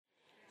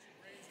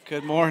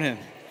Good morning.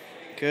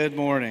 Good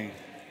morning.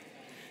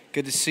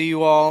 Good to see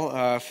you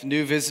all. If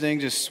new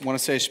visiting, just want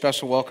to say a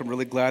special welcome.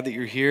 Really glad that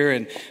you're here.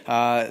 And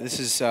this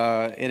is,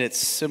 in its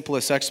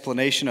simplest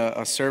explanation,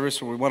 a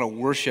service where we want to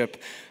worship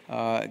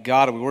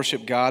God. And we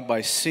worship God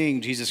by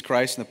seeing Jesus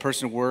Christ and the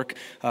person and work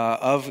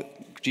of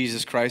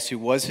Jesus Christ, who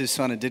was his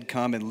son and did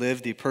come and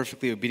live the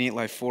perfectly obedient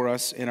life for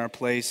us in our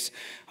place,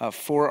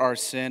 for our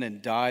sin,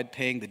 and died,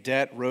 paying the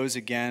debt, rose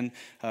again,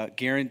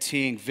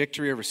 guaranteeing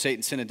victory over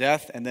Satan, sin, and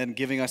death, and then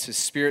giving us his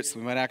spirit so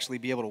we might actually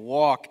be able to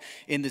walk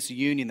in this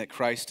union that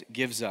Christ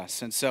gives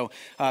us. And so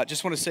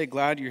just want to say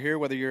glad you're here,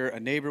 whether you're a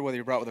neighbor, whether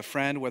you're brought with a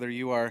friend, whether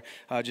you are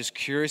just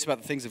curious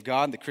about the things of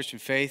God and the Christian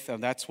faith.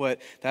 That's what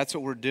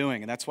we're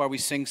doing, and that's why we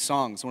sing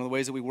songs. One of the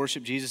ways that we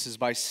worship Jesus is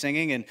by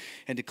singing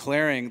and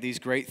declaring these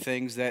great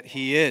things that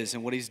he is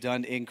and what he's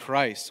done in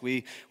Christ.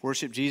 We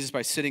worship Jesus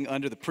by sitting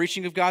under the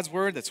preaching of God's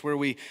word. That's where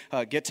we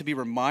get to be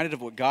reminded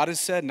of what God has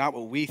said, not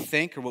what we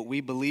think or what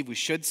we believe we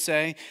should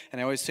say.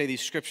 And I always say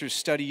these scriptures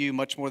study you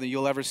much more than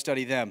you'll ever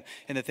study them,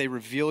 and that they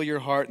reveal your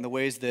heart in the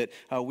ways that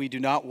we do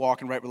not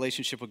walk in right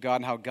relationship with God,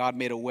 and how God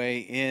made a way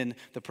in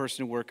the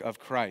person and work of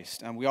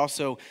Christ. We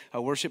also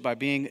worship by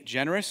being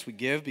generous. We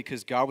give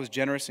because God was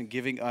generous in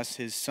giving us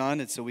his son,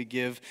 and so we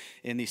give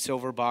in the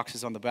silver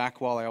boxes on the back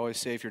wall. I always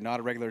say if you're not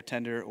a regular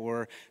attender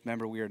or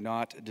member, we are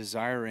not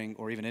desiring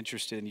or even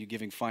interested in you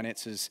giving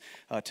finances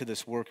to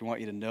this work. We want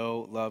you to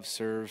know, love,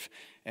 serve,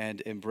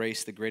 and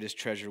embrace the greatest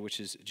treasure, which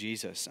is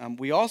Jesus.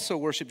 We also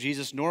worship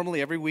Jesus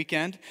normally every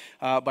weekend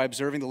by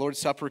observing the Lord's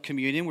Supper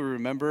communion. We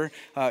remember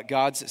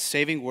God's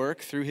saving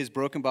work through his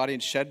broken body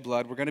and shed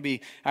blood. We're going to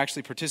be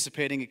actually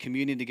participating in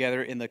communion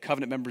together in the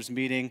covenant members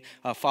meeting.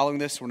 Following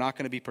this, we're not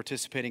going to be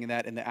participating in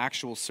that in the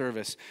actual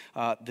service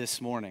this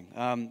morning.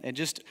 And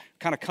just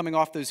kind of coming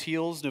off those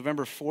heels,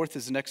 November 4th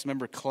is the next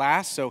member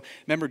class. So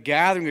member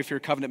gathering if you're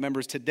covenant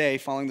members today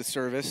following the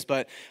service.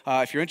 But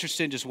if you're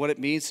interested in just what it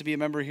means to be a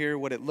member here,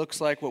 what it looks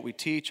like, what we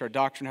teach, our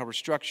doctrine, how we're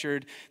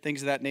structured,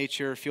 things of that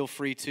nature, feel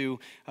free to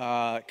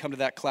come to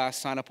that class,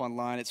 sign up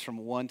online. It's from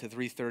 1 to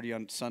 3:30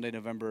 on Sunday,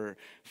 November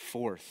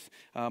 4th.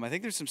 I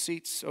think there's some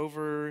seats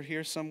over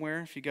here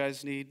somewhere if you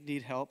guys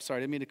need help. Sorry,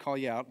 I didn't mean to call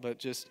you out, but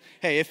just,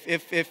 hey,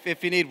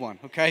 if you need one,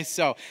 okay?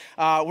 So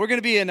we're going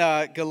to be in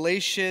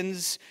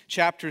Galatians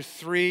chapter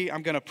 3.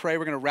 I'm going to pray.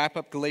 We're going to wrap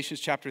up Galatians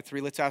chapter 3.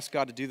 Let's ask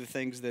God to do the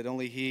things that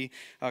only he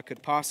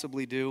could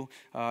possibly do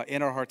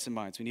in our hearts and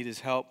minds. We need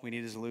his help. We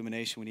need his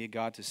illumination. We need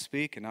God to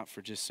speak, and not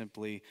for just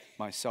simply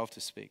myself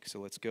to speak. So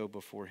let's go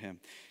before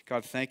him.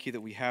 God, thank you that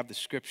we have the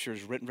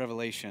scriptures, written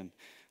revelation,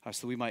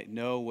 so that we might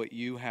know what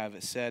you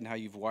have said and how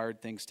you've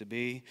wired things to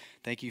be.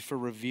 Thank you for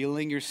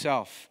revealing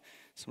yourself,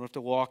 so we don't have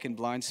to walk in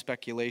blind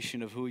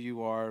speculation of who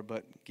you are,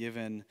 but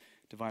given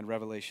divine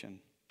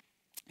revelation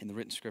in the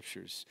written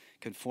scriptures.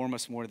 Conform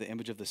us more to the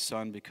image of the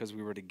Son because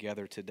we were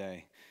together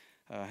today.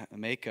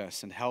 Make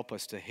us and help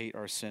us to hate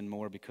our sin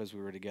more because we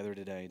were together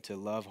today, to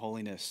love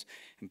holiness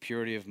and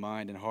purity of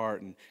mind and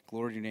heart and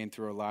glory your name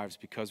through our lives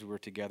because we were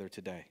together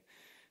today.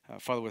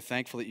 Father, we're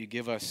thankful that you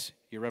give us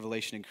your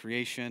revelation in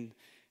creation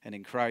and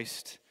in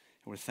Christ,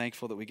 and we're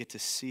thankful that we get to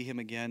see him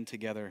again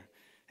together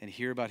and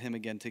hear about him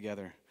again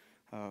together.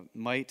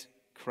 Might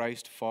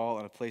Christ fall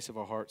on a place of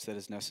our hearts that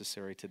is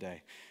necessary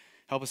today.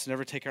 Help us to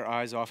never take our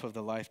eyes off of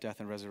the life, death,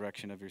 and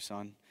resurrection of your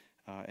Son,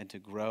 and to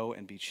grow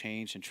and be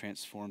changed and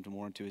transformed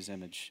more into his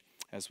image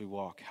as we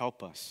walk.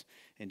 Help us.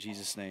 In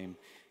Jesus' name,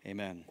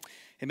 amen.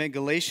 Amen.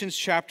 Galatians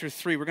chapter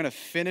 3. We're going to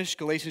finish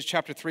Galatians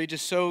chapter 3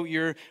 just so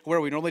you're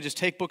aware. We normally just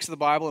take books of the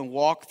Bible and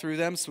walk through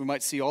them so we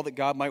might see all that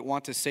God might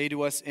want to say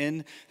to us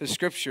in the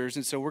scriptures.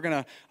 And so we're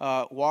going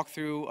to walk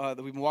through,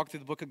 we've been walking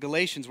through the book of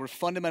Galatians, where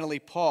fundamentally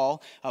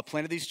Paul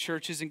planted these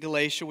churches in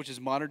Galatia, which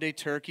is modern-day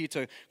Turkey. It's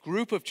a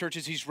group of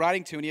churches he's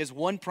writing to, and he has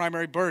one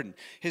primary burden.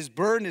 His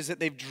burden is that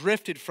they've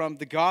drifted from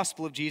the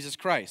gospel of Jesus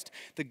Christ,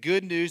 the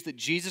good news that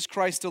Jesus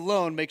Christ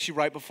alone makes you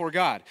right before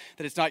God,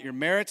 that it's not your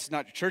merits, it's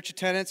not your church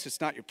attendance, it's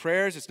not your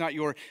prayers, it's not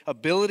your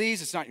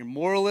abilities, it's not your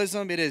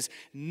moralism. It is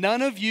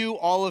none of you,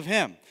 all of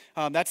him.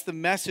 That's the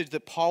message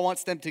that Paul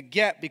wants them to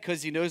get,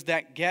 because he knows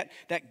that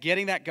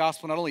getting that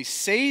gospel not only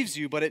saves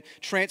you, but it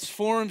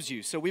transforms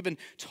you. So we've been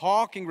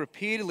talking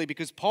repeatedly,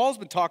 because Paul's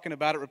been talking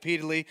about it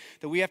repeatedly,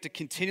 that we have to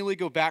continually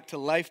go back to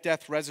life,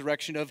 death,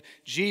 resurrection of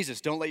Jesus.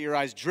 Don't let your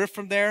eyes drift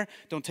from there.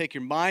 Don't take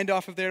your mind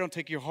off of there. Don't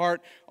take your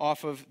heart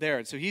off of there.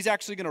 And so he's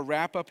actually going to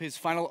wrap up his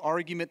final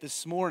argument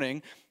this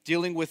morning,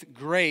 dealing with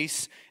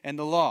grace and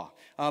the law.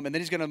 And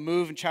then he's going to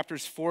move in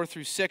chapters 4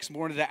 through 6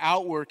 more into the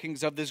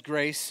outworkings of this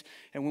grace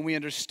and when we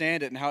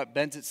understand it and how it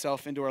bends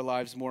itself into our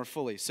lives more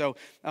fully. So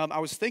I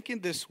was thinking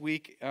this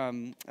week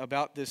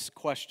about this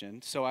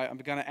question, so I'm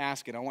going to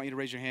ask it. I want you to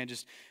raise your hand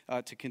just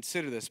to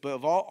consider this. But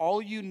of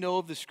all you know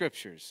of the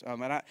scriptures,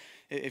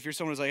 if you're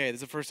someone who's like, hey, this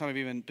is the first time I've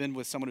even been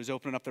with someone who's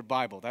opening up their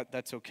Bible,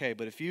 that's okay.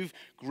 But if you've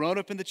grown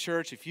up in the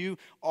church,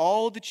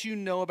 all that you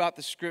know about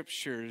the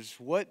scriptures,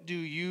 what do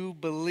you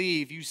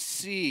believe you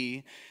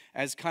see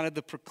as kind of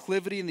the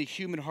proclivity in the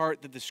human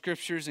heart that the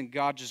scriptures and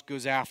God just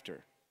goes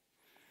after?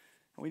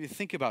 I want you to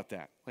think about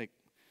that. Like,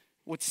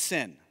 what's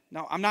sin?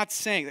 Now, I'm not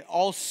saying that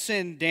all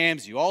sin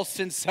damns you, all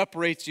sin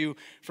separates you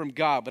from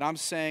God, but I'm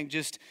saying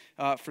just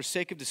for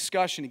sake of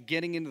discussion and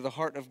getting into the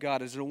heart of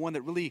God, is there one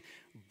that really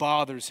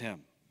bothers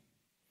him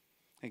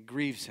and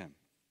grieves him?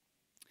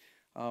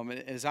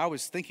 As I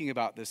was thinking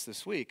about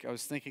this week, I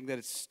was thinking that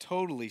it's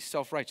totally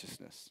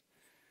self-righteousness,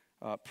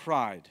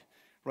 pride,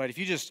 right? If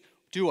you just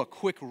do a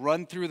quick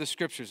run through the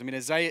scriptures, I mean,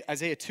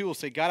 Isaiah 2 will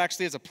say, God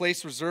actually has a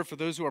place reserved for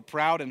those who are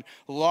proud and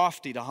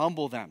lofty to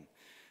humble them.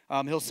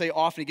 He'll say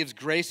often he gives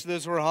grace to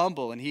those who are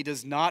humble, and he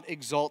does not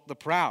exalt the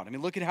proud. I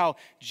mean, look at how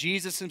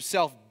Jesus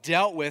himself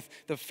dealt with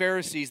the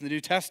Pharisees in the New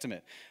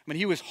Testament. I mean,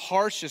 he was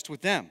harshest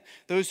with them.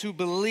 Those who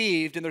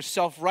believed in their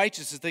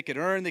self-righteousness they could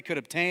earn, they could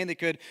obtain, they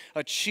could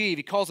achieve.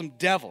 He calls them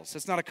devils.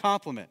 That's not a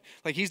compliment.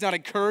 Like, he's not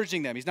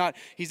encouraging them. He's not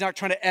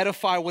trying to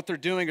edify what they're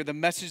doing or the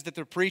message that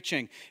they're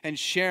preaching and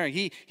sharing.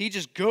 He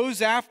just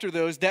goes after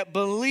those that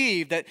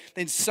believe that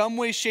in some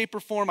way, shape, or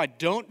form, I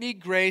don't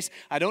need grace.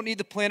 I don't need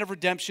the plan of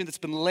redemption that's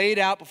been laid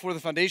out before the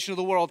foundation of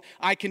the world.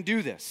 I can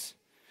do this.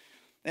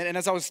 And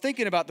as I was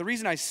thinking about the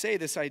reason I say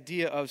this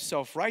idea of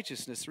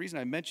self-righteousness, the reason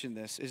I mention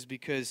this is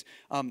because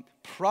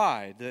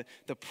pride,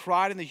 the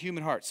pride in the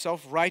human heart,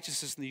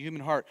 self-righteousness in the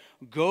human heart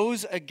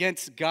goes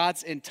against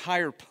God's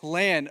entire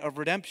plan of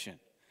redemption.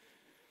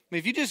 I mean,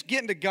 if you just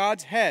get into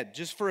God's head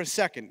just for a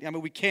second, I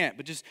mean, we can't,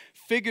 but just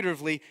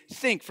figuratively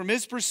think from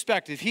his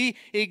perspective, he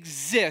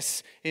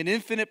exists in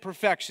infinite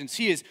perfections.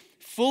 He is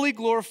fully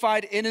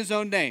glorified in his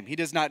own name. He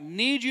does not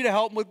need you to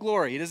help him with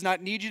glory. He does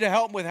not need you to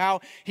help him with how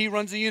he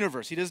runs the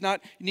universe. He does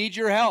not need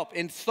your help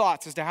in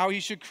thoughts as to how he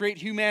should create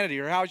humanity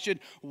or how he should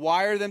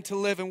wire them to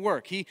live and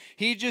work. He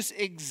just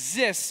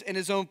exists in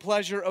his own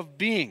pleasure of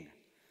being.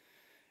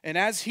 And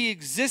as he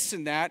exists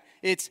in that,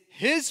 it's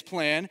his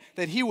plan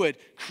that he would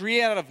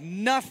create out of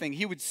nothing.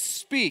 He would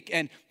speak,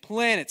 and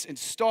planets and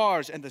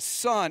stars and the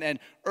sun and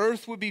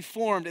earth would be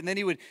formed, and then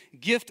he would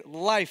gift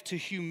life to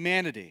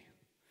humanity.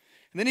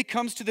 And then he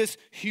comes to this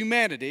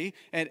humanity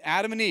and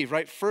Adam and Eve,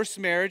 right? First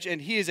marriage,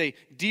 and he is a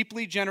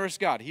deeply generous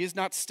God. He is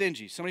not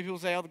stingy. So many people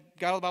say, oh, the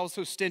God of the Bible is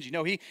so stingy.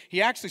 No,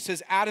 he actually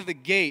says out of the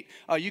gate,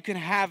 you can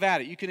have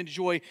at it. You can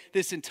enjoy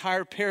this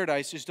entire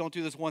paradise. Just don't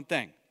do this one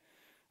thing.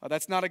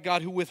 That's not a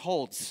God who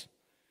withholds.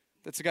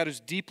 That's a God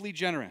who's deeply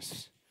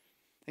generous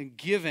and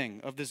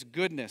giving of this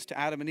goodness to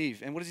Adam and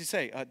Eve. And what does he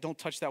say? Don't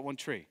touch that one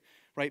tree,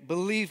 right?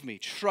 Believe me,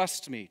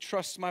 trust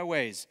my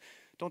ways.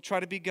 Don't try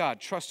to be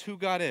God. Trust who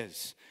God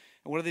is.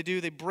 And what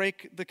do? They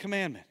break the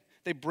commandment.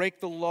 They break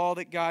the law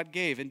that God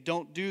gave and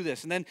don't do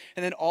this. And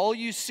then all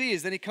you see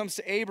is then he comes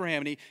to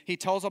Abraham and he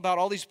tells about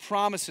all these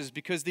promises,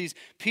 because these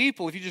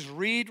people, if you just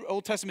read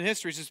Old Testament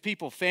history, it's just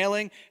people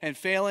failing and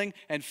failing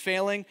and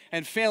failing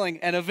and failing.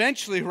 And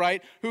eventually,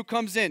 right, who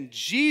comes in?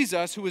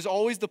 Jesus, who is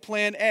always the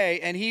plan A,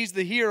 and he's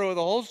the hero of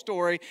the whole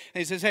story.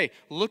 And he says, hey,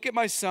 look at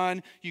my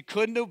son. You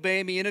couldn't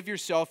obey me in of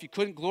yourself. You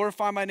couldn't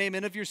glorify my name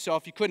in of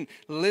yourself. You couldn't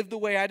live the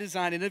way I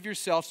designed in of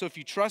yourself. So if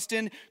you trust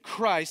in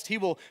Christ, he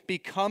will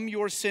become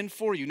your sin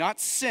for you. Not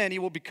sin, he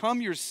will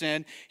become your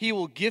sin. He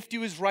will gift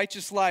you his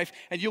righteous life,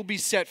 and you'll be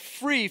set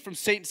free from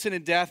Satan, sin,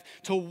 and death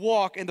to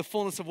walk in the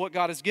fullness of what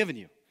God has given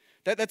you.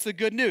 That's the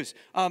good news.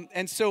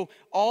 And so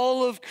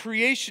all of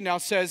creation now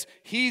says,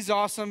 he's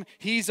awesome,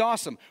 he's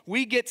awesome.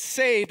 We get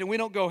saved and we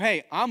don't go,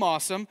 hey, I'm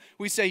awesome.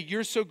 We say,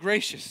 you're so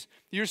gracious,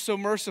 you're so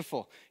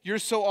merciful, you're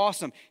so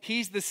awesome.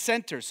 He's the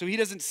center. So he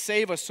doesn't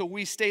save us so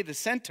we stay the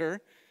center.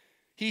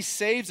 He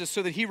saves us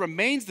so that he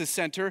remains the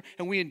center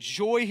and we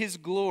enjoy his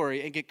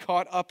glory and get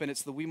caught up in it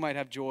so that we might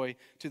have joy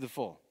to the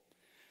full.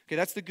 Okay,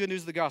 that's the good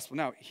news of the gospel.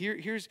 Now,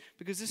 here's,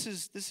 because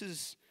this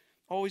is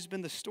always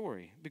been the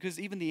story,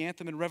 because even the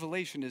anthem in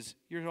Revelation is,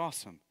 you're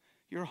awesome,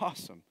 you're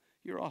awesome,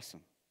 you're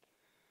awesome.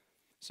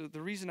 So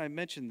the reason I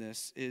mention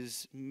this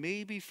is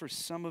maybe for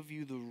some of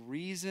you, the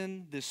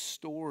reason this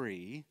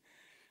story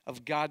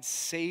of God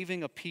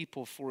saving a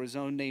people for his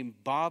own name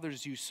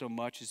bothers you so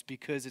much is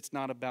because it's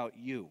not about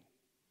you.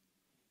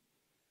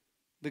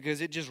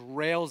 Because it just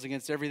rails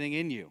against everything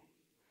in you.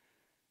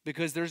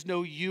 Because there's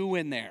no you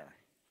in there.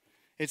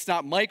 It's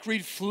not Mike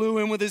Reed flew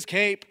in with his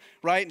cape,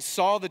 right, and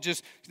saw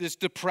this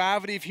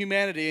depravity of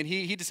humanity, and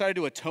he decided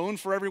to atone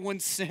for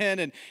everyone's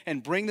sin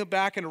and bring them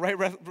back into right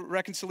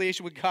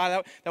reconciliation with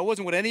God. That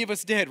wasn't what any of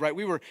us did, right?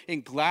 We were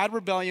in glad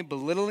rebellion,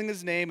 belittling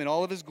his name and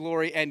all of his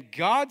glory, and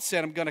God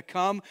said, I'm going to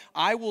come,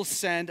 I will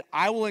send,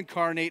 I will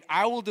incarnate,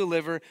 I will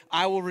deliver,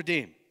 I will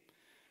redeem.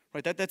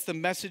 Right, that's the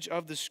message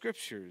of the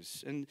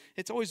scriptures. And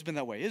it's always been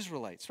that way.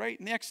 Israelites, right?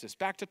 In the Exodus,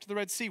 backed up to the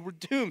Red Sea. We're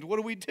doomed.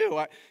 What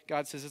do?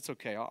 God says, it's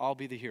okay. I'll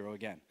be the hero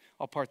again.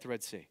 I'll part the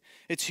Red Sea.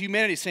 It's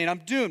humanity saying, I'm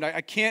doomed.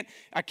 I can't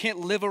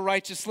live a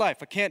righteous life.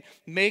 I can't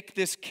make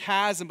this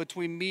chasm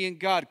between me and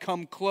God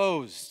come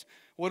closed.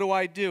 What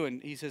do?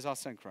 And he says, I'll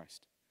send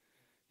Christ.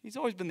 He's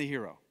always been the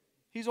hero.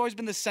 He's always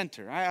been the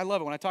center. I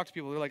love it when I talk to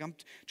people. They're like, I'm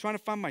trying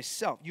to find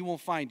myself. You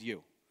won't find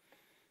you.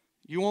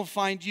 You won't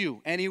find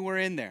you anywhere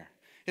in there.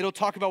 It'll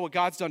talk about what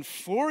God's done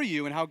for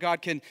you and how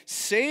God can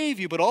save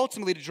you, but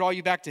ultimately to draw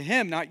you back to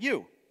him, not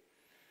you.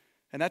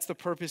 And that's the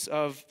purpose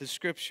of the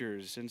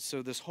scriptures. And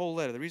so this whole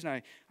letter, the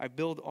reason I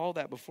build all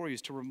that before you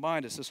is to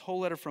remind us, this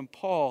whole letter from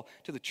Paul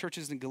to the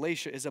churches in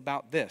Galatia is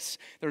about this.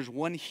 There's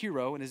one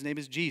hero, and his name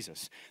is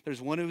Jesus. There's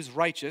one who is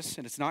righteous,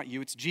 and it's not you,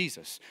 it's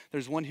Jesus.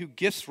 There's one who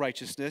gifts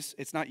righteousness,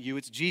 it's not you,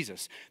 it's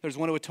Jesus. There's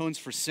one who atones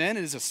for sin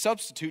and is a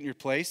substitute in your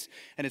place,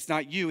 and it's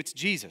not you, it's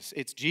Jesus.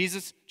 It's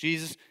Jesus,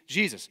 Jesus,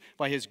 Jesus.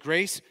 By his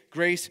grace,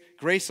 grace,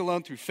 grace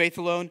alone, through faith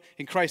alone,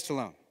 in Christ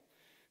alone.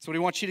 That's what he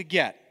wants you to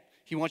get.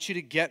 He wants you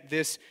to get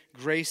this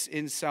grace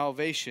in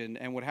salvation.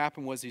 And what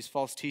happened was these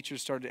false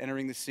teachers started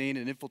entering the scene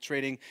and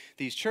infiltrating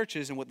these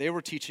churches. And what they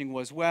were teaching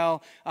was,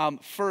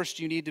 first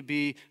you need to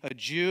be a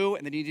Jew,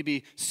 and then you need to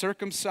be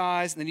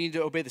circumcised, and then you need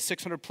to obey the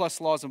 600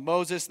 plus laws of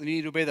Moses, and then you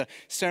need to obey the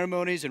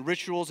ceremonies and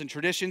rituals and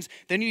traditions.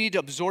 Then you need to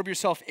absorb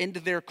yourself into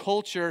their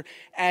culture.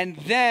 And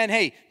then,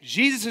 hey,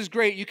 Jesus is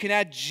great. You can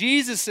add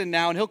Jesus in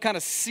now, and he'll kind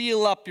of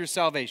seal up your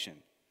salvation.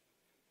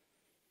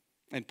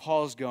 And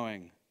Paul's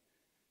going,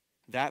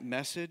 that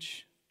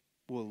message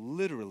will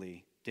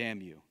literally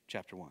damn you,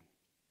 chapter 1.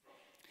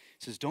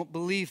 It says, don't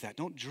believe that.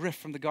 Don't drift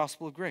from the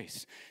gospel of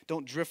grace.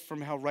 Don't drift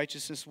from how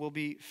righteousness will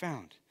be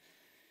found.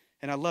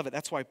 And I love it.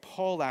 That's why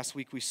Paul last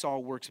week we saw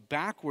works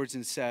backwards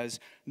and says,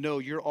 no,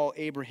 you're all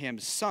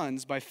Abraham's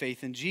sons by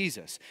faith in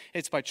Jesus.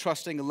 It's by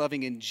trusting and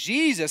loving in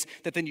Jesus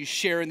that then you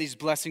share in these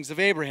blessings of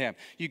Abraham.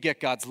 You get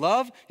God's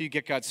love. You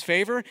get God's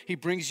favor. He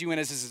brings you in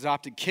as his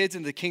adopted kids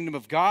into the kingdom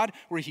of God,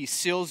 where he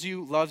seals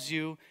you, loves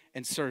you,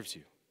 and serves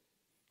you.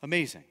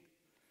 Amazing.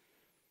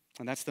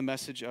 And that's the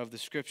message of the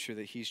scripture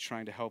that he's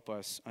trying to help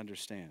us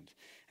understand.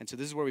 And so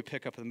this is where we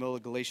pick up in the middle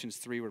of Galatians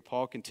 3, where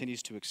Paul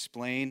continues to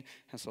explain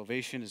how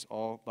salvation is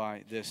all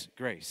by this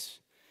grace.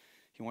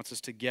 He wants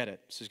us to get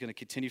it. So he's going to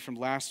continue from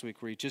last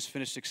week, where he just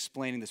finished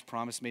explaining this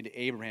promise made to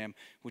Abraham,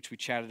 which we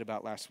chatted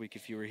about last week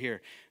if you were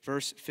here.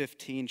 Verse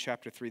 15,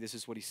 chapter 3, this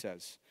is what he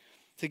says.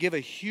 To give a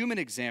human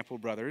example,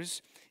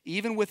 brothers,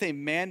 even with a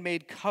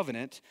man-made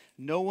covenant,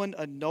 no one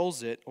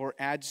annuls it or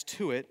adds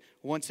to it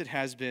once it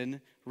has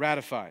been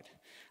ratified.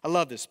 I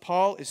love this.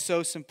 Paul is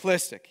so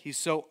simplistic. He's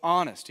so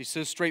honest. He's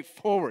so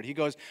straightforward. He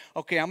goes,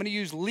 okay, I'm going to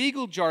use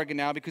legal jargon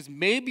now because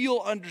maybe you'll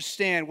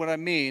understand what I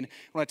mean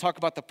when I talk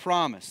about the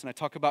promise and I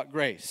talk about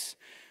grace.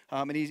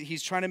 And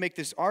he's trying to make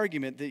this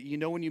argument that,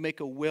 when you make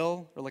a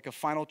will or like a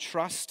final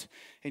trust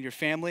in your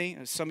family,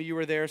 some of you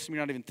are there, some of you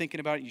are not even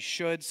thinking about it, you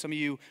should. Some of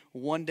you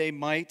one day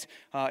might.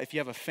 If you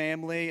have a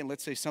family and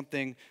let's say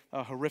something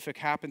horrific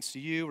happens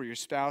to you or your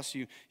spouse,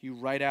 you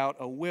write out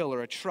a will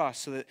or a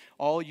trust so that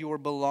all your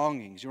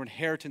belongings, your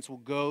inheritance will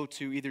go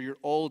to either your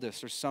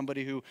oldest or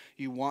somebody who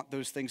you want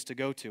those things to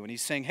go to. And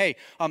he's saying, hey,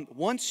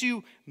 once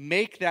you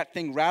make that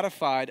thing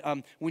ratified,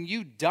 when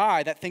you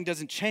die, that thing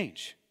doesn't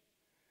change.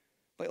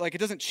 Like it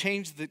doesn't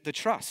change the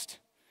trust.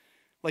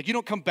 Like you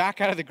don't come back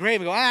out of the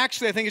grave and go,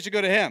 actually, I think it should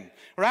go to him.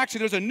 Or actually,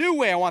 there's a new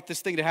way I want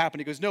this thing to happen.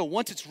 He goes, no,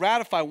 once it's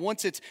ratified,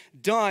 once it's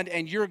done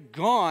and you're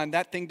gone,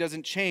 that thing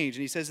doesn't change.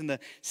 And he says in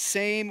the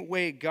same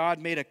way God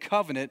made a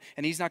covenant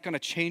and he's not going to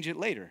change it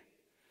later.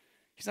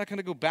 He's not going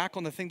to go back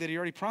on the thing that he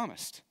already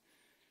promised.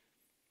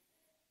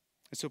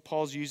 And so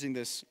Paul's using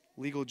this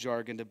legal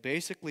jargon to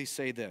basically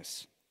say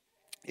this.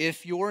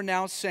 If you're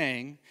now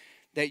saying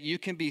that you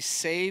can be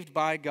saved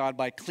by God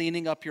by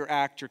cleaning up your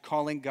act, you're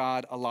calling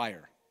God a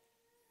liar.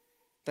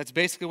 That's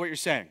basically what you're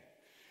saying.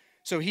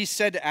 So he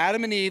said to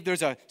Adam and Eve,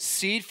 there's a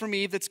seed from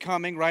Eve that's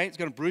coming, right? It's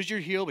going to bruise your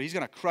heel, but he's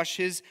going to crush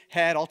his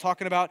head. All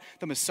talking about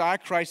the Messiah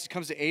Christ. He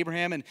comes to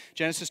Abraham in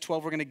Genesis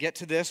 12. We're going to get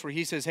to this where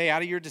he says, hey,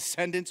 out of your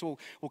descendants will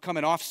come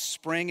an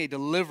offspring, a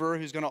deliverer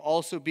who's going to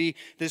also be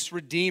this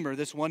redeemer,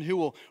 this one who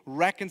will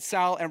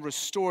reconcile and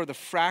restore the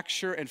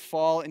fracture and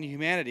fall in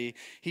humanity.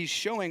 He's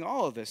showing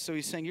all of this. So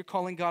he's saying, you're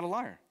calling God a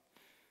liar.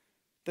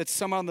 That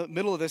somehow in the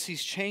middle of this,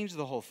 he's changed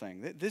the whole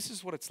thing. This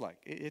is what it's like.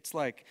 It's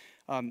like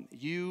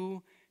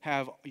you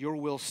have your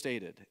will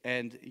stated,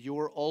 and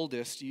your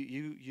oldest,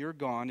 you're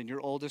gone, and your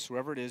oldest,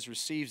 whoever it is,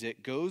 receives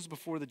it, goes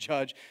before the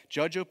judge.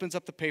 Judge opens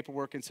up the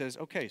paperwork and says,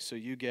 okay, so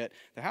you get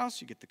the house,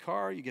 you get the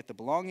car, you get the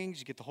belongings,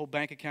 you get the whole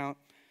bank account.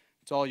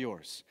 It's all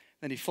yours.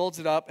 Then he folds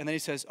it up, and then he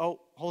says, oh,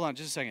 hold on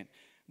just a second.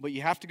 But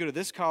you have to go to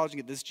this college and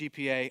get this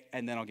GPA,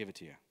 and then I'll give it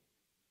to you.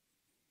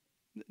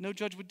 No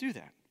judge would do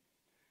that,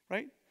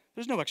 right?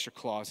 There's no extra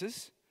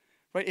clauses,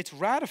 right? It's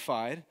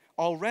ratified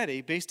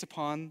already based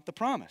upon the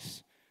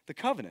promise, the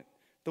covenant,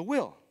 the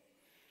will.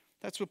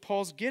 That's what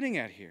Paul's getting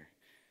at here.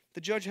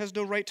 The judge has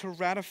no right to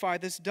ratify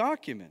this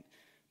document.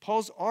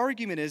 Paul's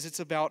argument is it's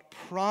about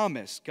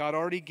promise. God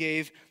already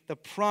gave the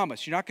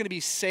promise. You're not going to be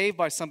saved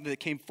by something that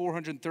came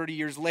 430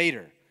 years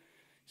later.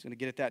 He's going to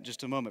get at that in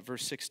just a moment.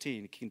 Verse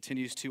 16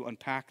 continues to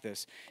unpack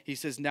this. He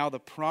says, now the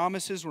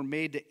promises were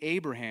made to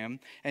Abraham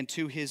and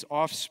to his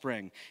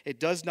offspring. It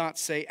does not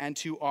say, and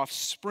to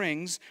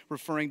offsprings,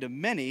 referring to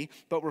many,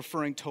 but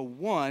referring to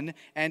one,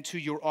 and to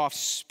your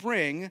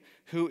offspring,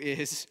 who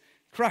is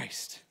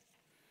Christ.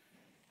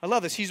 I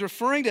love this. He's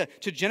referring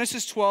to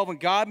Genesis 12 when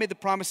God made the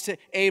promise to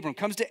Abram.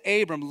 Comes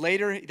to Abram.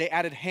 Later, they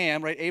added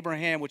Ham, right?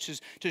 Abraham, which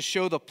is to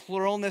show the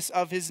pluralness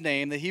of his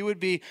name, that he would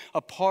be a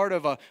part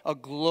of a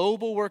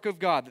global work of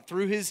God, that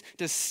through his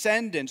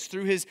descendants,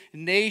 through his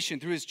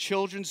nation, through his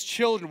children's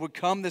children would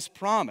come this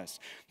promise.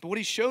 But what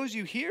he shows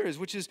you here is,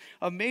 which is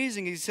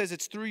amazing, he says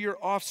it's through your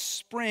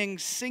offspring,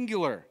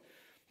 singular.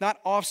 Not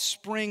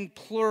offspring,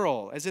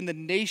 plural, as in the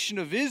nation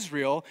of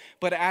Israel,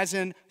 but as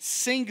in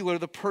singular,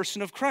 the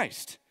person of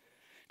Christ.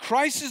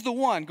 Christ is the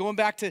one, going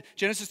back to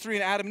Genesis 3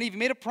 and Adam and Eve, he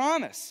made a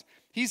promise.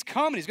 He's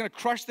coming. He's going to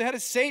crush the head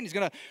of Satan. He's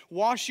going to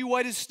wash you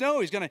white as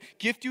snow. He's going to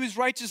gift you his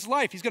righteous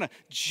life. He's going to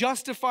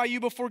justify you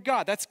before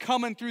God. That's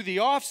coming through the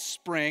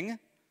offspring,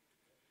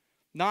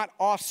 not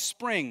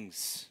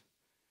offsprings.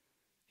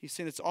 He's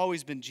saying it's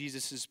always been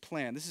Jesus'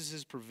 plan. This is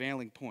his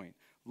prevailing point.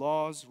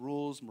 Laws,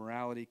 rules,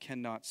 morality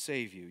cannot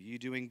save you. You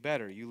doing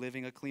better, you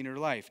living a cleaner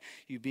life,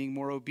 you being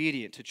more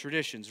obedient to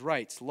traditions,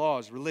 rights,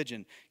 laws,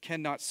 religion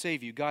cannot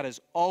save you. God has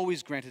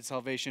always granted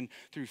salvation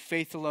through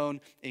faith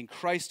alone, in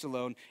Christ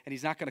alone, and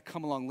he's not going to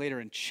come along later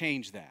and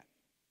change that.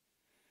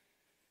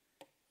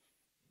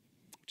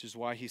 Which is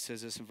why he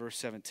says this in verse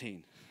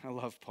 17. I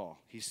love Paul.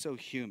 He's so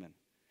human.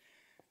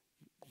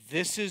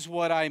 This is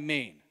what I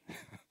mean.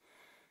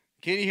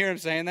 Can you hear him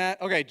saying that?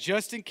 Okay,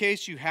 just in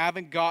case you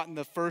haven't gotten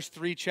the first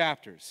 3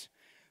 chapters,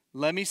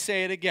 let me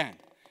say it again.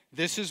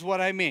 This is what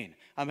I mean.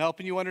 I'm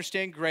helping you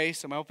understand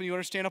grace. I'm helping you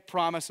understand a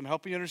promise. I'm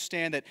helping you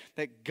understand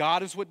that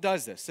God is what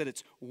does this, that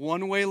it's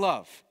one-way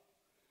love.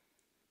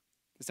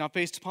 It's not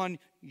based upon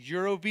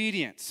your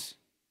obedience.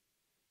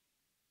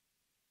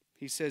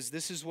 He says,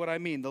 this is what I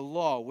mean. The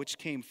law, which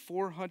came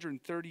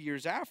 430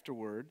 years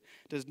afterward,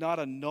 does not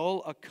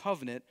annul a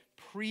covenant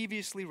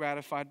previously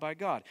ratified by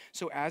God,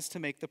 so as to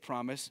make the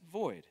promise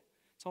void.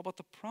 It's all about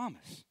the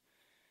promise.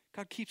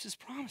 God keeps his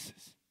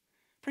promises.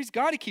 Praise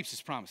God, he keeps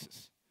his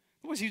promises.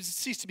 Otherwise, he would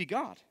cease to be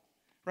God,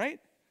 right?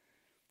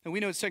 And we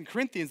know in 2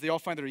 Corinthians, they all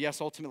find their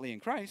yes ultimately in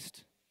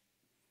Christ.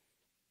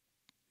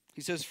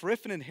 He says, for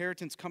if an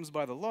inheritance comes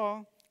by the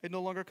law, it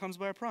no longer comes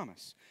by a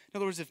promise. In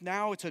other words, if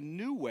now it's a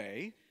new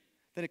way,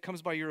 then it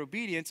comes by your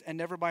obedience and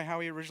never by how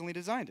he originally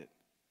designed it.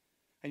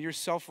 And your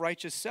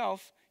self-righteous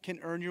self can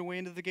earn your way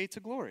into the gates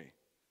of glory.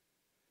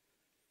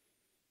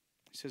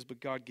 He says, but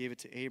God gave it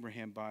to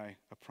Abraham by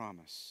a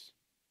promise.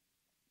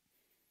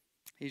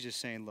 He's just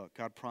saying, look,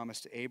 God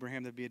promised to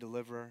Abraham there'd be a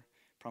deliverer,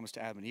 promised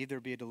to Adam and Eve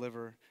there'd be a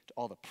deliverer, to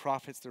all the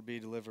prophets there'd be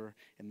a deliverer,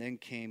 and then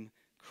came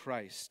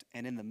Christ.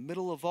 And in the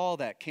middle of all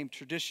that came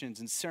traditions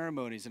and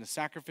ceremonies and a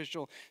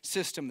sacrificial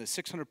system, the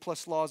 600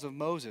 plus laws of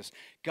Moses.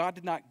 God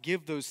did not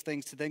give those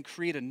things to then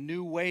create a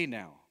new way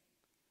now.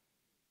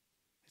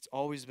 It's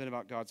always been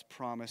about God's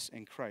promise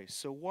in Christ.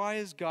 So why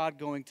is God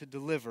going to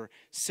deliver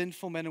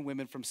sinful men and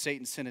women from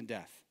Satan's sin and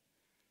death?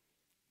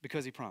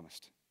 Because he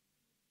promised.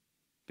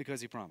 Because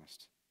he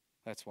promised.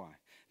 That's why.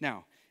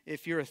 Now,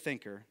 if you're a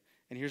thinker,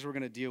 and here's what we're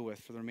going to deal with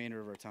for the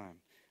remainder of our time.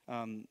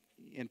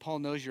 And Paul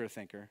knows you're a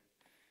thinker.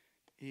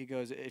 He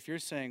goes, if you're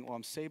saying, well,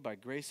 I'm saved by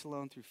grace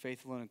alone, through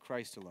faith alone, in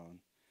Christ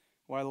alone,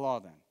 why the law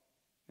then?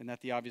 Isn't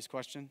that the obvious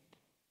question?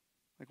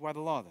 Like, why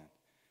the law then?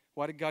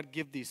 Why did God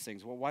give these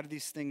things? Well, why did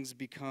these things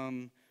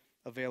become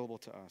available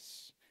to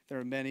us? There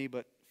are many,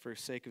 but for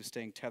sake of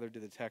staying tethered to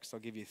the text, I'll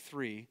give you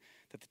 3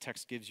 that the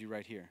text gives you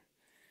right here.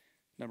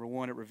 Number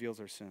 1, it reveals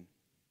our sin.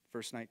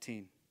 Verse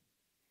 19.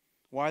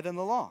 Why then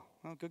the law?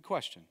 Well, good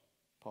question,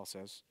 Paul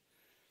says.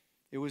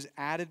 It was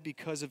added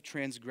because of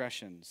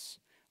transgressions,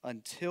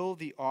 until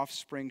the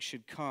offspring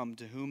should come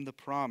to whom the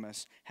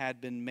promise had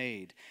been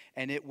made.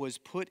 And it was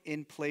put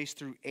in place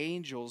through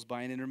angels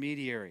by an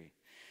intermediary.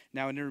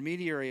 Now, an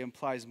intermediary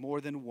implies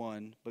more than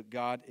one, but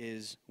God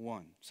is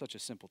one. Such a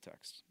simple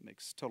text.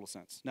 Makes total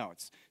sense. No,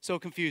 it's so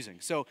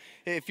confusing. So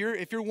if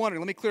you're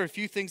wondering, let me clear a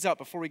few things up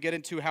before we get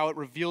into how it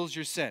reveals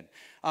your sin.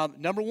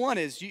 Number 1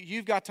 is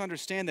you've got to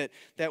understand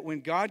that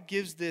when God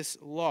gives this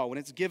law, when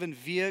it's given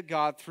via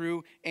God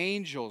through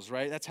angels,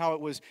 right? That's how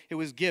it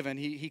was given.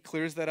 He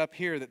clears that up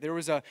here, that there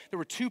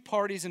were 2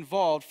 parties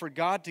involved for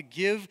God to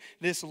give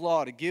this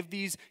law, to give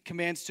these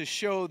commands, to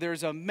show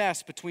there's a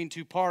mess between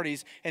 2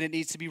 parties and it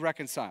needs to be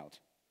reconciled.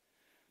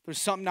 There's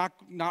something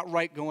not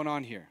right going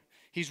on here.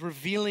 He's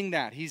revealing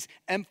that. He's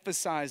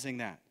emphasizing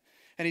that.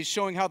 And he's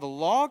showing how the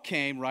law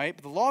came, right?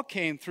 But the law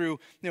came through,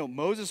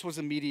 Moses was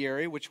a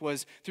mediator, which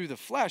was through the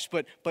flesh,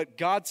 but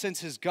God sends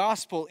his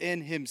gospel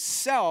in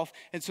himself,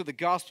 and so the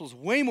gospel's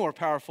way more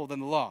powerful than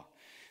the law.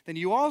 Then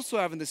you also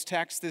have in this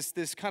text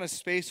this kind of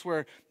space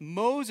where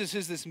Moses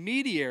is this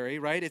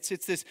mediator, right? It's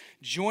this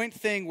joint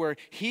thing where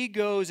he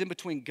goes in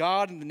between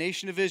God and the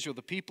nation of Israel,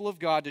 the people of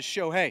God, to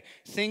show, hey,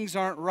 things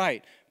aren't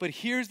right. But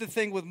here's the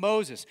thing with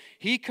Moses.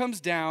 He comes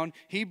down,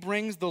 he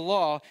brings the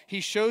law, he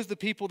shows the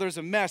people there's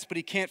a mess, but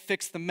he can't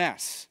fix the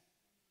mess.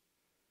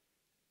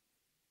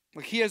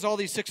 Like, he has all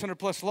these 600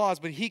 plus laws,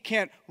 but he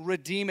can't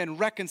redeem and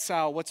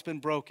reconcile what's been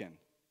broken.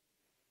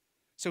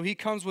 So he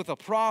comes with a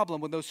problem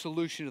with no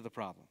solution to the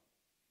problem.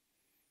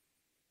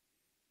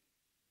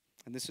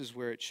 And this is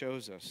where it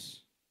shows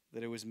us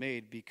that it was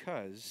made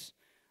because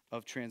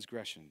of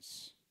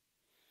transgressions.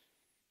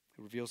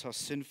 It reveals how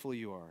sinful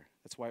you are.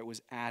 That's why it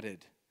was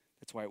added.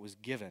 That's why it was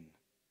given.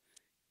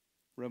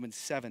 Romans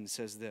 7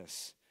 says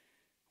this.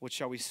 What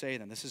shall we say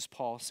then? This is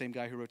Paul, same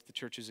guy who wrote to the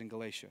churches in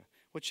Galatia.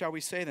 What shall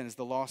we say then? Is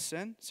the law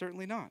sin?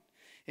 Certainly not.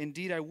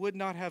 Indeed, I would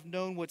not have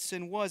known what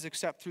sin was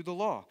except through the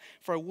law.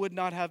 For I would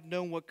not have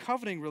known what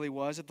coveting really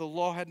was if the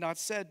law had not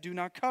said, do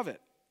not covet.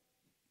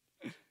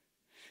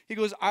 He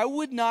goes, I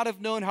would not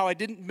have known how I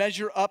didn't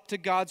measure up to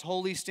God's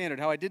holy standard,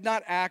 how I did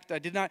not act,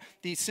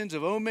 the sins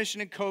of omission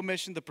and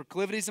commission, the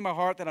proclivities in my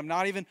heart that I'm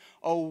not even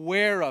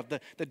aware of,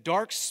 the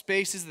dark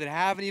spaces that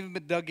haven't even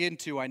been dug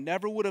into. I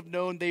never would have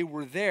known they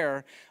were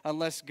there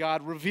unless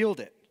God revealed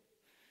it.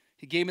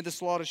 He gave me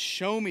this law to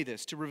show me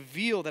this, to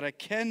reveal that I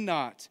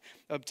cannot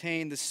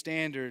obtain the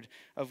standard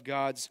of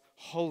God's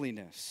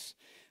holiness.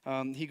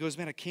 He goes,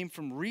 man, I came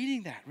from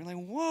reading that. We're like,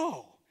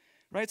 whoa.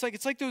 Right?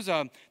 It's like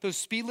those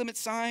speed limit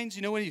signs,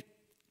 when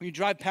you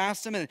drive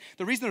past them, and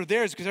the reason they're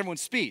there is because everyone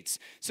speeds.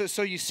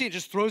 So you see it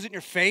just throws it in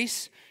your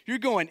face. You're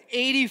going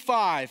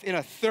 85 in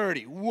a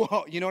 30.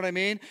 Whoa, you know what I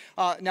mean?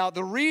 Now,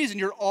 the reason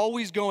you're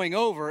always going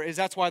over is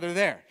that's why they're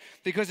there.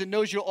 Because it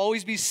knows you'll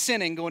always be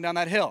sinning going down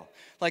that hill.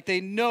 Like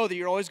they know that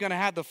you're always going to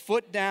have the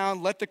foot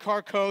down, let the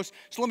car coast.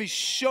 So let me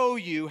show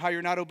you how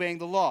you're not obeying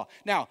the law.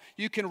 Now,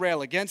 you can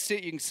rail against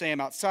it. You can say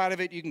I'm outside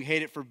of it. You can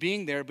hate it for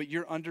being there, but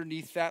you're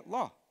underneath that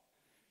law.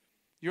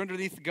 You're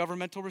underneath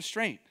governmental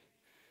restraint.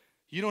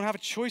 You don't have a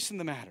choice in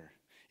the matter.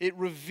 It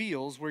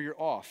reveals where you're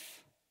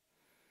off.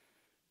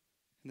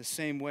 In the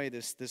same way,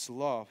 this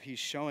law, he's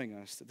showing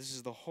us that this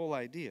is the whole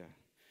idea.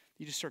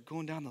 You just start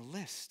going down the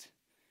list.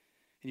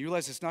 And you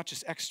realize it's not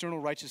just external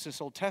righteousness,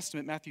 Old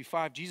Testament. Matthew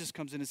 5, Jesus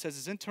comes in and says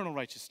it's internal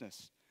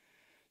righteousness.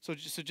 So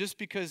just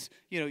because,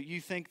 you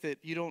think that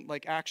you don't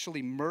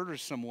actually murder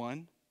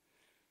someone,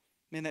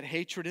 man, that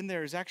hatred in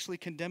there is actually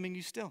condemning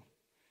you still.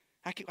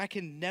 I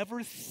can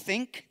never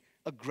think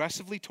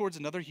aggressively towards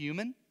another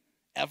human,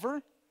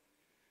 ever,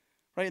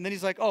 right? And then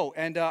he's like,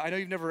 I know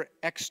you've never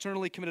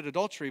externally committed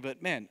adultery,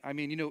 but man,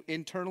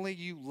 internally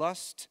you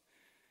lust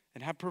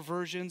and have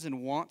perversions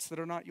and wants that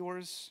are not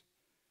yours.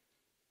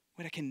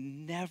 Wait, I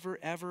can never,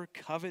 ever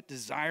covet,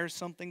 desire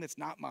something that's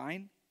not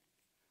mine.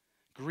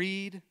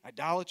 Greed,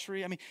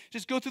 idolatry.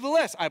 Just go through the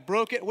list. I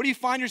broke it. What do you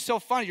find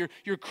yourself finding?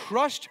 You're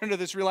crushed under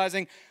this,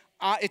 realizing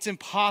it's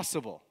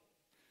impossible.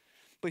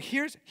 But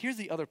here's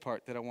the other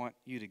part that I want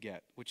you to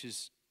get, which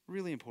is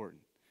really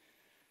important,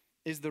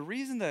 is the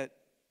reason that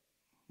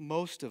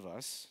most of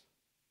us,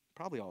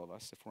 probably all of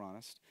us if we're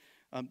honest,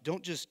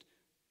 don't just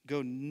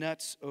go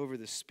nuts over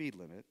the speed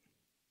limit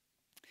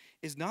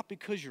is not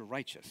because you're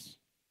righteous.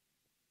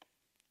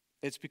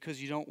 It's because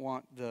you don't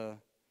want the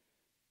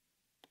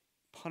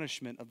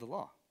punishment of the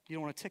law. You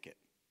don't want a ticket,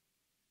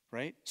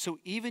 right? So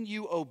even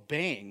you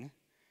obeying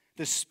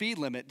the speed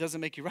limit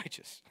doesn't make you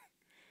righteous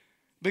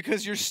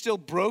because you're still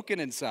broken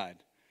inside.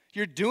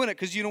 You're doing it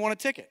because you don't want a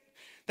ticket.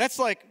 That's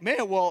like, man,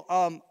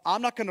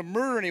 I'm not going to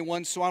murder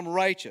anyone, so I'm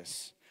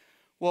righteous.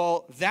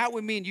 Well, that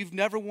would mean you've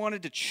never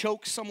wanted to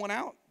choke someone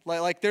out.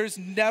 Like there's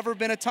never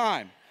been a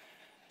time,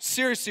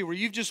 seriously, where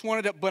you've just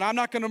wanted to, but I'm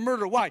not going to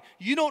murder. Why?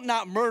 You don't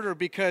not murder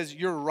because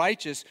you're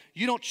righteous.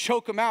 You don't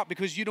choke them out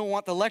because you don't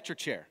want the electric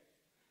chair.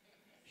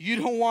 You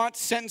don't want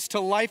sentenced to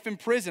life in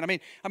prison.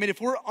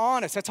 If we're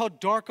honest, that's how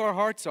dark our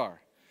hearts are.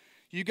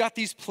 You got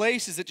these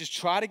places that just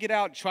try to get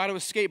out and try to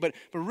escape. But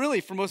really,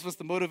 for most of us,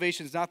 the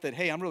motivation is not that,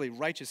 hey, I'm really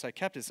righteous, I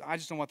kept this. I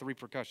just don't want the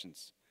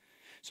repercussions.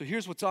 So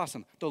here's what's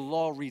awesome. The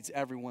law reads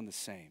everyone the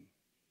same.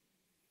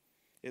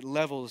 It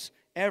levels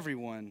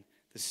everyone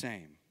the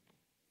same.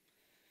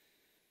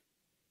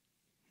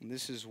 And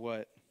this is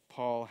what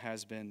Paul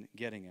has been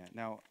getting at.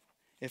 Now,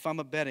 if I'm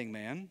a betting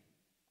man,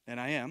 and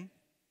I am,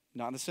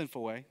 not in the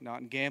sinful way,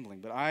 not in gambling,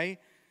 but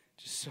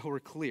just so we're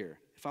clear,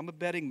 if I'm a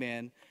betting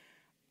man,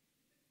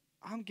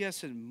 I'm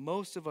guessing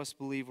most of us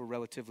believe we're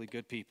relatively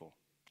good people,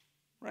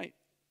 right?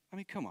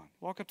 Come on,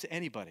 walk up to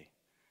anybody.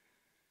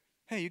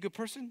 Hey, you a good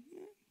person?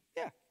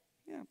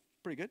 Yeah,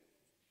 pretty good,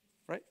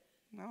 right?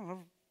 I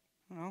don't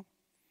know.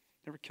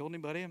 Never killed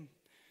anybody.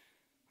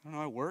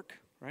 I work,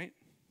 right?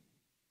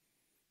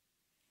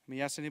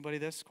 You ask anybody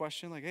this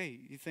question, like, hey,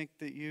 you think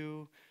that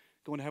you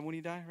go into heaven when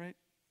you die, right?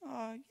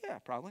 Yeah,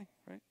 probably,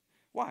 right?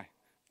 Why?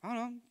 I don't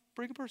know, I'm a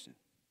pretty good person.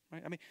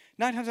 Right?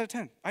 9 times out of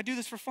 10, I do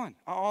this for fun.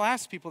 I'll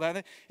ask people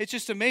that. It's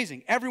just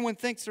amazing. Everyone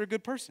thinks they're a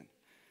good person.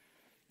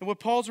 And what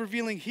Paul's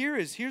revealing here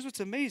is, here's what's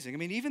amazing.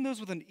 Even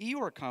those with an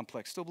Eeyore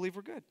complex still believe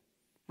we're good.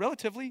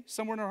 Relatively,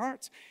 somewhere in our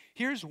hearts.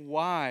 Here's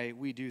why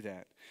we do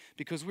that.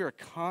 Because we are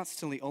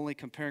constantly only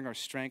comparing our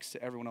strengths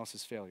to everyone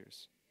else's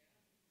failures.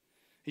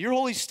 Your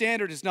holy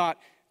standard is not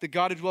the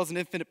God who dwells in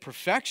infinite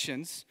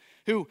perfections,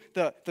 who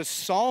the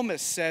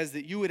psalmist says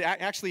that you would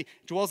actually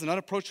dwells in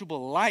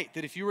unapproachable light,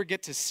 that if you were to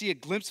get to see a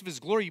glimpse of his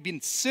glory, you'd be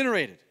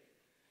incinerated.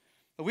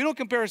 But we don't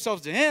compare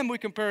ourselves to him. We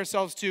compare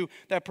ourselves to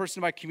that person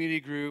in my community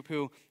group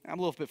who I'm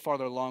a little bit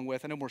farther along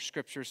with. I know more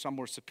scripture, so I'm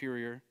more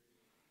superior.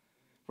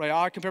 Right?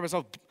 I compare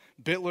myself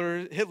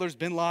Hitler's,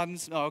 Bin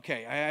Laden's. Oh,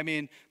 okay.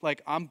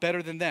 I'm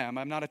better than them.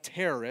 I'm not a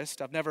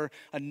terrorist. I've never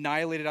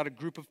annihilated out a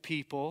group of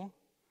people.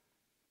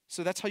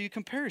 So that's how you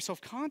compare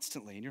yourself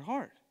constantly in your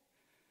heart.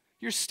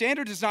 Your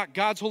standard is not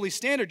God's holy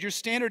standard. Your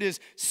standard is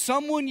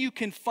someone you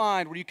can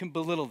find where you can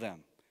belittle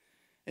them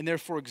and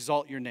therefore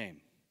exalt your name.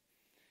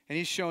 And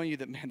he's showing you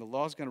that, man, the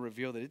law is going to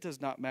reveal that it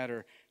does not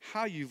matter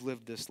how you've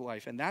lived this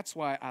life. And that's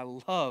why I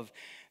love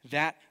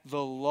that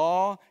the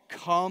law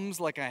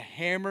comes like a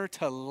hammer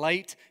to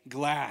light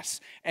glass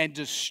and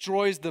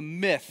destroys the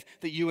myth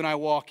that you and I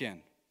walk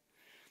in.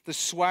 The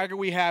swagger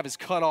we have is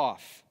cut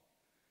off,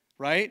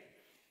 right?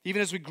 Even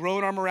as we grow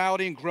in our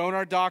morality and grow in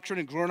our doctrine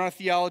and grow in our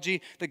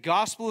theology, the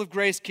gospel of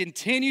grace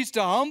continues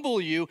to humble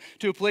you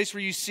to a place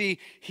where you see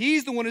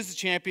he's the one who's the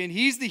champion,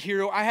 he's the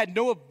hero. I had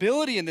no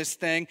ability in this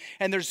thing,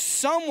 and there's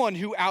someone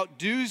who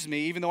outdoes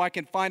me, even though I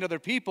can find other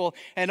people,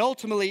 and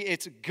ultimately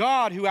it's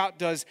God who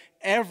outdoes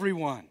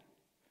everyone.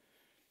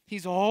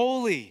 He's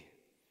holy.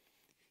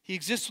 He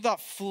exists without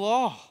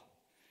flaw,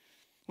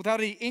 without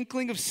any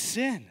inkling of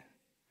sin.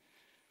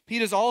 He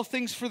does all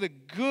things for the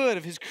good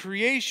of his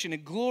creation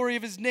and glory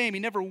of his name. He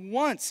never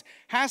once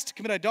has to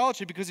commit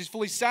idolatry because he's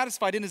fully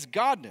satisfied in his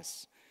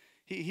godness.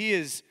 He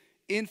is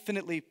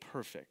infinitely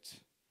perfect.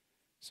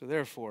 So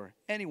therefore,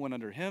 anyone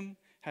under him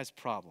has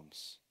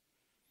problems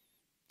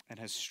and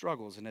has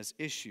struggles and has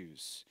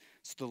issues.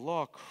 So the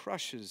law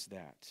crushes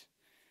that.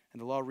 And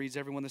the law reads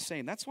everyone the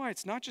same. That's why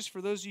it's not just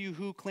for those of you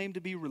who claim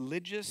to be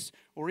religious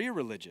or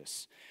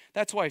irreligious.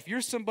 That's why if you're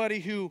somebody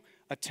who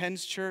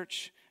attends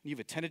church, and you've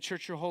attended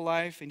church your whole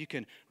life, and you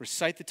can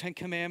recite the 10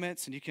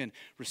 Commandments, and you can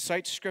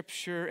recite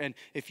Scripture, and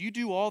if you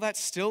do all that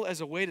still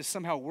as a way to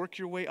somehow work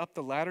your way up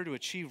the ladder to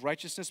achieve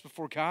righteousness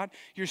before God,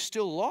 you're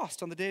still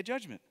lost on the day of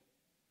judgment.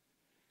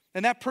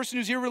 And that person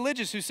who's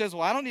irreligious, who says,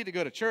 well, I don't need to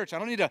go to church, I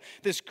don't need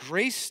this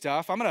grace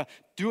stuff, I'm going to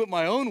do it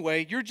my own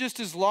way, you're just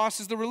as lost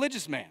as the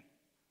religious man.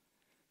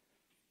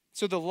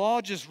 So the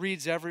law just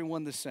reads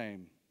everyone the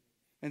same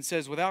and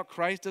says, without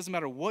Christ, doesn't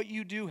matter what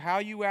you do, how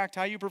you act,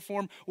 how you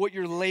perform, what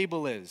your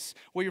label is,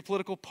 what your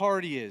political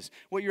party is,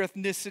 what your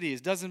ethnicity is,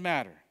 doesn't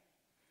matter.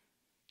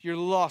 You're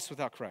lost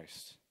without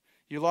Christ.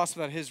 You're lost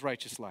without his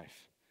righteous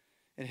life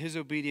and his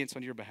obedience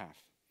on your behalf.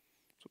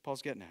 That's what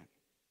Paul's getting at.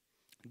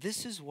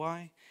 This is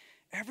why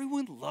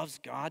everyone loves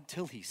God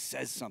till he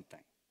says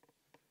something,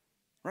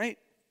 right?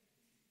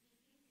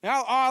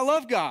 I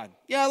love God.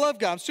 Yeah, I love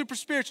God. I'm super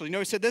spiritual. You know,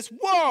 he said this.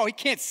 Whoa, he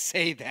can't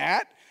say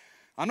that.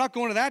 I'm not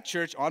going to that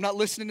church. Oh, I'm not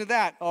listening to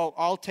that. Oh,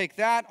 I'll take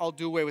that. I'll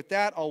do away with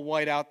that. I'll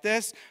white out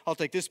this. I'll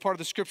take this part of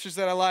the scriptures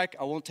that I like.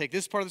 I won't take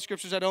this part of the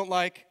scriptures I don't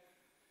like.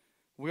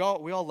 We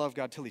all love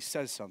God till he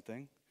says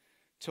something,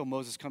 till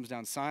Moses comes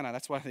down Sinai.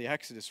 That's why in the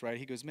Exodus, right?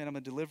 He goes, man, I'm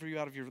going to deliver you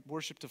out of your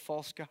worship to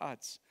false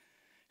gods.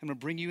 I'm going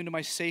to bring you into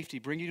my safety,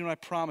 bring you into my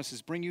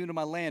promises, bring you into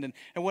my land.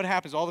 And what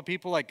happens? All the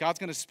people, like, God's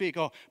going to speak.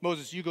 Oh,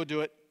 Moses, you go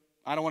do it.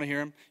 I don't want to hear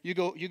him. You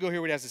go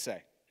hear what he has to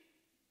say.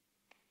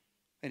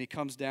 And he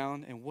comes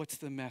down, and what's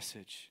the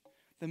message?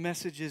 The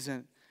message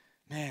isn't,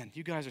 man,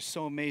 you guys are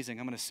so amazing,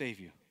 I'm going to save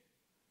you.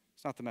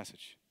 It's not the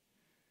message.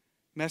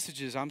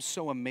 Message is, I'm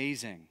so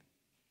amazing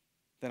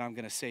that I'm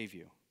going to save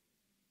you.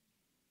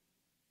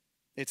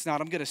 It's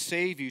not, I'm going to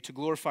save you to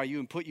glorify you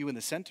and put you in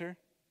the center.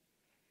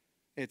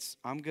 It's,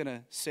 I'm going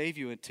to save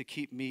you to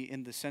keep me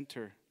in the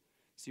center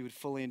so you would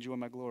fully enjoy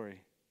my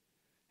glory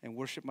and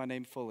worship my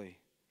name fully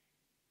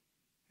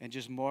and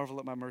just marvel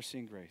at my mercy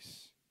and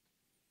grace.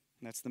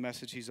 And that's the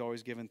message he's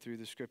always given through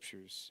the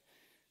scriptures,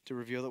 to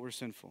reveal that we're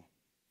sinful.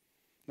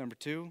 Number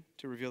two,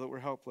 to reveal that we're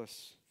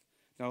helpless.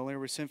 Not only are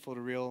we sinful,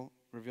 to reveal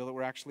that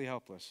we're actually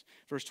helpless.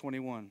 Verse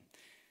 21,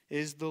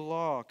 is the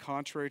law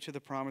contrary to the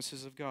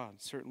promises of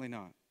God? Certainly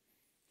not.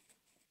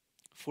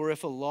 For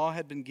if a law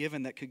had been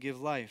given that could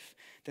give life,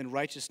 then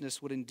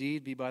righteousness would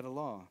indeed be by the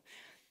law.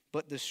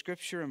 But the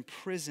scripture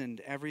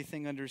imprisoned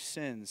everything under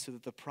sin so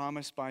that the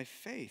promise by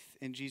faith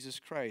in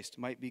Jesus Christ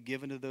might be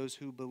given to those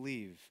who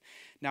believe.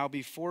 Now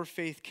before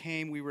faith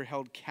came, we were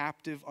held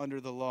captive under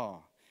the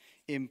law,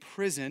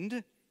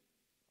 imprisoned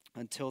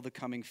until the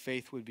coming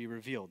faith would be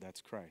revealed.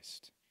 That's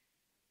Christ.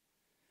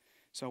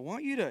 So I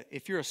want you to,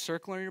 if you're a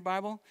circler in your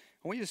Bible,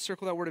 I want you to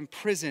circle that word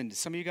imprisoned.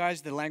 Some of you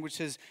guys, the language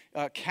says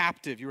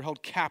captive. You were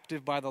held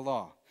captive by the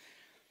law.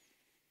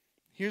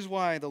 Here's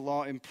why the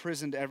law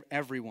imprisoned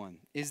everyone.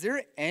 Is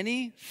there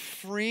any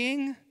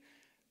freeing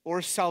or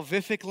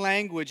salvific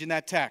language in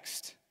that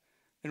text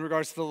in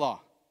regards to the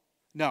law?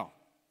 No,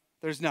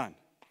 there's none.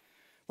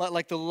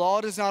 Like the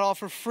law does not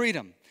offer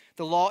freedom.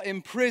 The law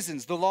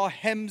imprisons. The law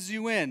hems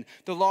you in.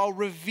 The law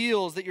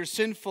reveals that you're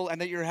sinful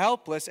and that you're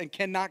helpless and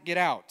cannot get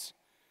out.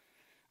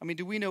 I mean,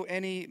 do we know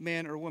any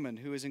man or woman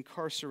who is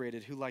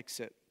incarcerated who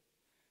likes it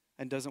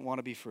and doesn't want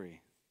to be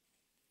free?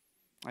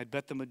 I'd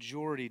bet the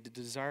majority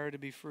desire to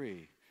be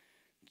free,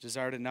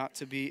 desire to not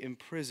to be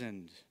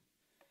imprisoned.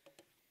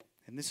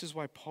 And this is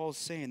why Paul's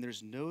saying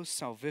there's no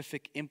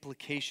salvific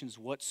implications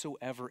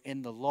whatsoever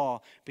in the law,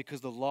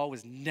 because the law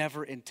was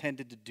never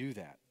intended to do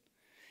that.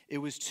 It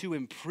was to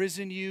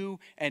imprison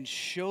you and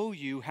show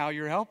you how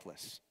you're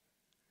helpless.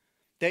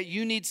 That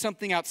you need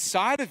something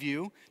outside of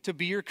you to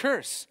be your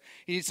curse.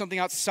 You need something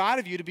outside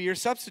of you to be your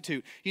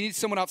substitute. You need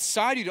someone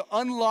outside you to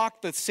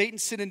unlock the Satan,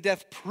 sin, and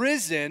death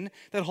prison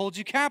that holds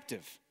you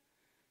captive.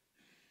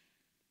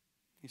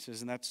 He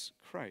says, and that's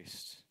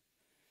Christ.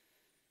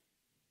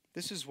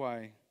 This is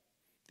why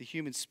the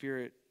human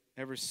spirit,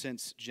 ever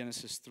since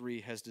Genesis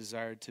 3, has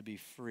desired to be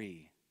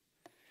free.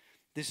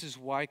 This is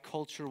why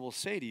culture will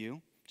say to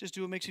you, just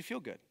do what makes you feel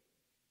good.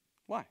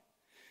 Why?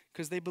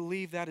 Because they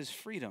believe that is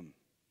freedom.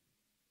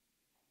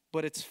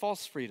 But it's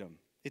false freedom.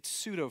 It's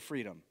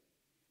pseudo-freedom.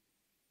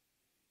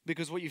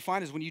 Because what you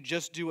find is when you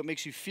just do what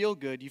makes you feel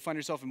good, you find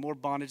yourself in more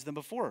bondage than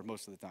before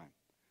most of the time.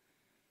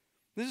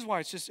 This is why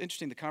it's just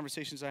interesting, the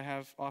conversations I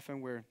have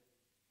often where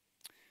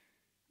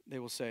they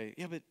will say,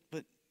 yeah,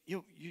 but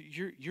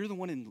you're the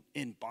one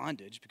in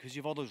bondage because you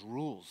have all those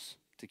rules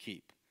to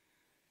keep.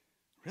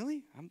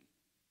 Really?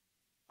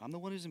 I'm the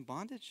one who's in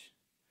bondage?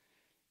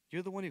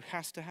 You're the one who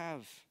has to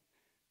have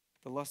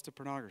the lust of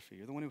pornography.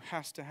 You're the one who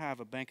has to have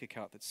a bank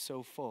account that's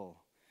so full.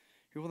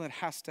 You're the one that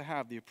has to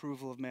have the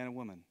approval of man and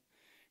woman.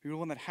 You're the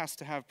one that has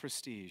to have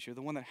prestige. You're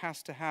the one that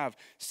has to have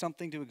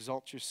something to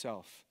exalt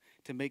yourself,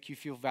 to make you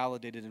feel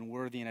validated and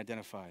worthy and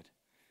identified.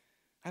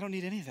 I don't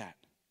need any of that.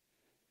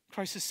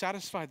 Christ has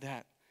satisfied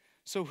that.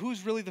 So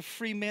who's really the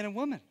free man and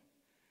woman?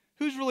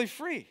 Who's really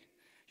free?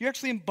 You're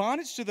actually in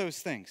bondage to those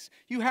things.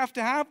 You have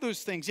to have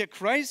those things. Yet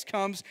Christ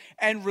comes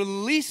and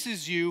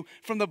releases you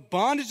from the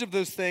bondage of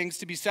those things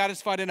to be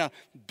satisfied in a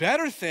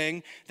better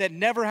thing that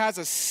never has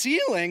a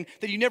ceiling,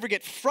 that you never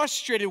get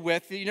frustrated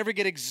with, that you never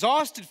get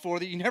exhausted for,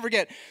 that you never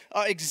get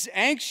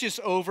anxious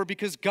over,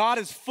 because God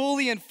has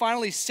fully and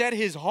finally set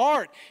his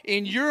heart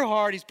in your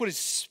heart. He's put his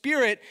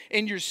spirit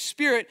in your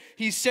spirit.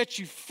 He's set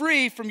you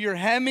free from your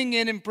hemming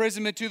in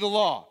imprisonment to the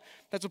law.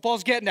 That's what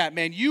Paul's getting at,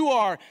 man. You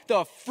are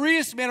the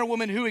freest man or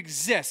woman who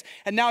exists.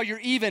 And now you're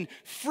even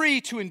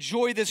free to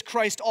enjoy this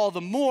Christ all the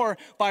more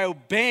by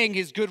obeying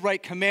his good,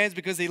 right commands,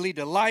 because they lead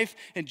to life.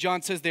 And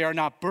John says they are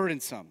not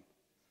burdensome.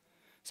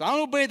 So I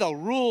don't obey the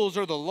rules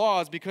or the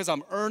laws because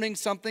I'm earning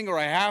something or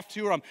I have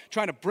to, or I'm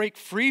trying to break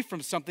free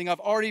from something. I've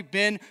already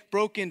been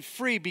broken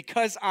free.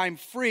 Because I'm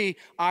free,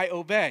 I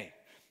obey.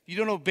 You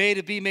don't obey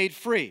to be made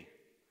free.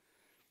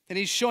 And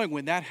he's showing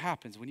when that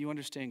happens, when you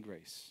understand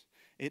grace,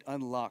 it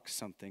unlocks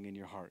something in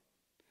your heart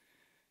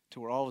to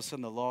where all of a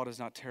sudden the law does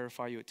not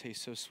terrify you. It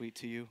tastes so sweet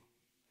to you.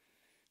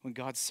 When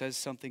God says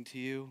something to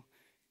you,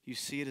 you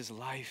see it as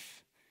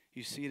life.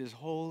 You see it as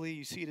holy.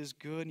 You see it as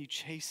good, and you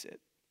chase it.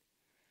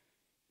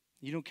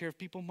 You don't care if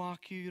people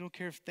mock you. You don't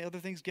care if the other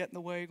things get in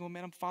the way. You go,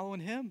 man, I'm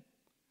following him.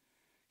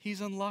 He's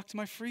unlocked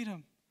my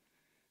freedom.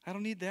 I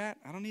don't need that.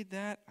 I don't need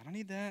that. I don't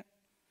need that.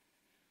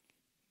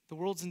 The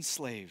world's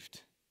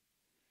enslaved.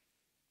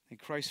 And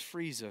Christ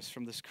frees us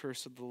from this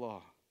curse of the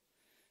law.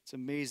 It's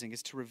amazing.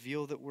 It's to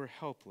reveal that we're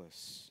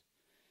helpless.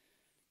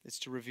 It's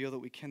to reveal that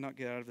we cannot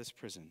get out of this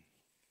prison.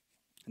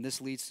 And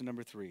this leads to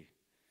number 3.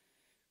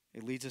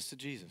 It leads us to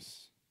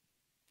Jesus.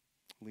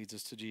 It leads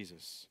us to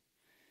Jesus.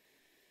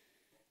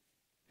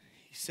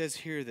 He says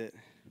here that,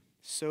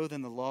 so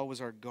then the law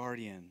was our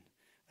guardian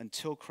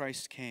until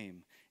Christ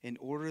came, in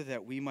order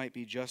that we might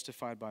be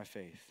justified by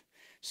faith.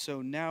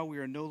 So now we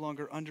are no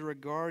longer under a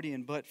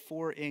guardian, but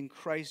for in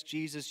Christ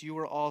Jesus you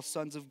are all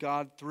sons of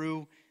God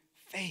through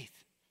faith.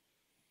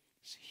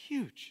 It's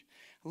huge.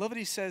 I love what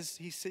he says.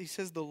 He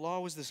says the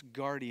law was this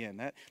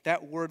guardian.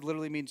 That word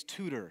literally means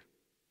tutor.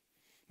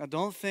 Now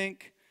don't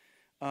think,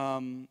 a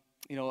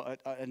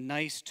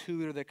nice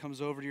tutor that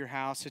comes over to your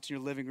house, sits in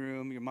your living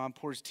room, your mom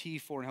pours tea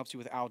for and helps you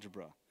with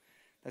algebra.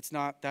 That's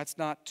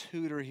not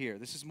tutor here.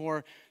 This is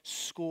more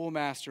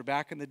schoolmaster.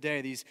 Back in the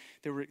day,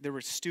 there were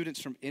students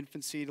from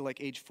infancy to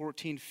like age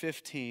 14,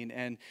 15,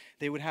 and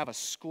they would have a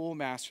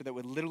schoolmaster that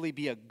would literally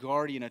be a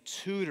guardian, a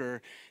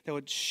tutor that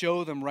would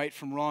show them right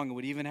from wrong, and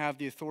would even have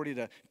the authority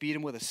to beat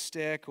them with a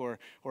stick or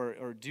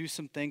do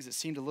some things that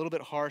seemed a little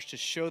bit harsh to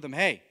show them,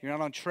 hey, you're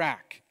not on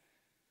track.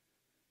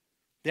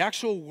 The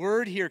actual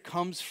word here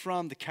comes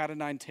from the cat o'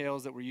 nine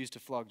tails that were used to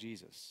flog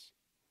Jesus.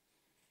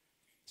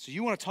 So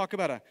you want to talk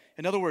about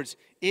in other words,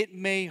 it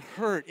may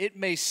hurt, it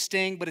may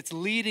sting, but it's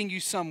leading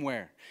you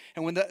somewhere.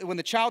 And when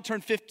the child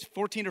turned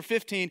 14 or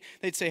 15,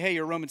 they'd say, hey,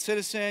 you're a Roman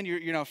citizen, you're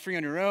now free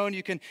on your own.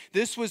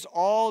 This was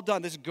all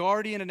done. This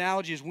guardian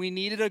analogy is we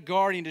needed a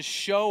guardian to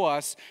show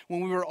us when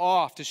we were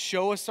off, to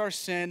show us our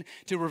sin,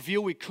 to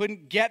reveal we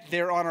couldn't get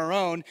there on our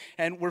own,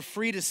 and we're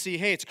free to see,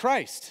 hey, it's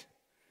Christ.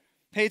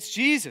 Hey, it's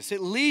Jesus. It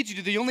leads you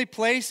to the only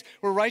place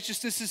where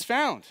righteousness is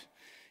found.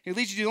 It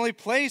leads you to the only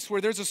place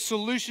where there's a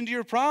solution to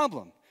your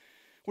problem,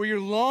 where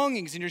your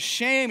longings and your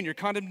shame and your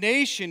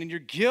condemnation and your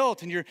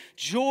guilt and your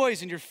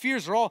joys and your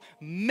fears are all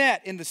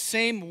met in the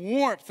same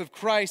warmth of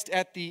Christ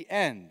at the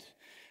end.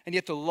 And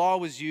yet the law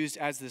was used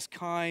as this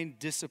kind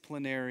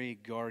disciplinary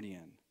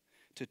guardian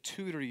to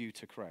tutor you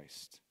to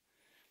Christ,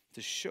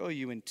 to show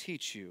you and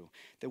teach you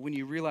that when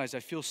you realize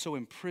I feel so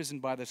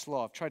imprisoned by this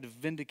law, I've tried to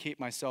vindicate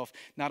myself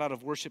not out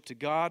of worship to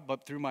God,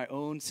 but through my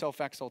own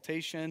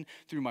self-exaltation,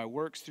 through my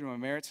works, through my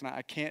merits, and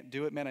I can't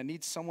do it, man. I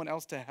need someone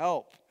else to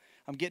help.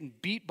 I'm getting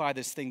beat by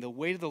this thing. The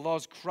weight of the law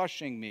is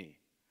crushing me.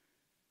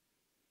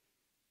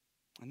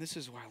 And this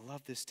is why I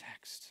love this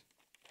text.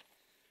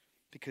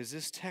 Because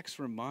this text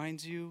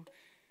reminds you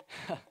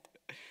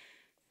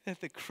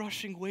that the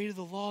crushing weight of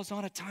the law is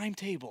on a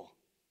timetable.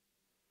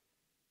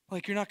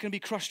 Like you're not going to be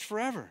crushed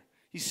forever.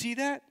 You see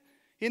that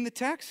in the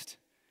text?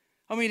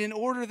 I mean, in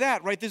order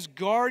that, right, this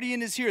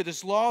guardian is here,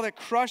 this law that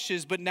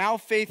crushes, but now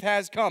faith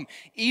has come.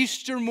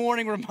 Easter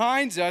morning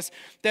reminds us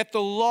that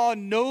the law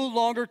no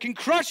longer can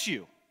crush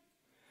you.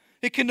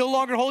 It can no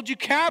longer hold you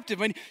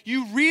captive. And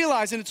you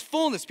realize in its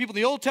fullness, people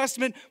in the Old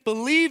Testament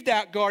believed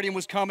that guardian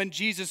was coming,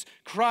 Jesus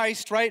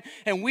Christ, right?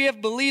 And we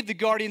have believed the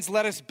guardians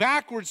led us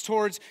backwards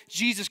towards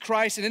Jesus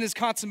Christ. And in his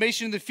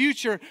consummation in the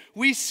future,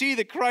 we see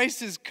that Christ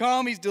has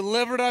come. He's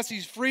delivered us.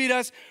 He's freed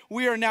us.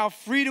 We are now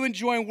free to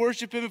enjoy and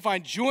worship him and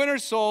find joy in our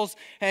souls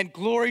and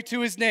glory to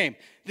his name.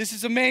 This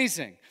is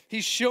amazing.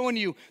 He's showing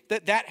you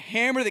that that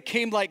hammer that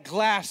came like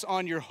glass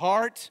on your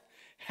heart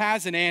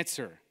has an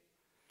answer.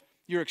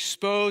 You're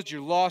exposed, you're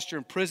lost, you're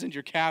imprisoned,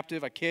 you're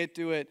captive. I can't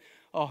do it.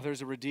 Oh,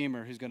 there's a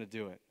Redeemer who's going to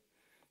do it.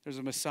 There's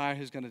a Messiah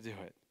who's going to do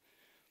it.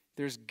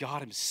 There's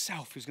God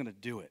himself who's going to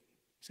do it.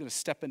 He's going to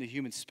step into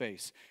human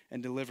space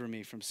and deliver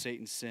me from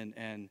Satan's sin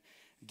and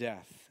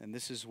death. And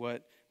this is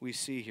what we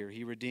see here.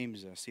 He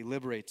redeems us. He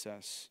liberates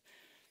us.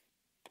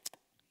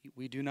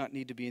 We do not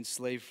need to be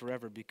enslaved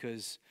forever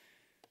because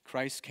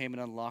Christ came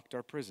and unlocked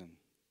our prison.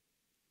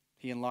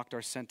 He unlocked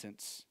our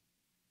sentence.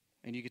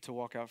 And you get to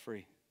walk out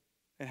free.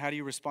 And how do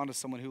you respond to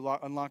someone who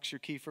unlocks your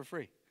key for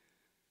free?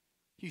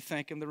 You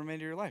thank him the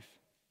remainder of your life.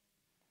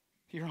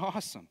 You're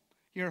awesome.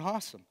 You're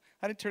awesome.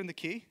 I didn't turn the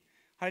key.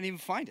 I didn't even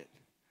find it.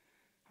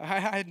 I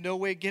had no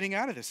way of getting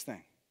out of this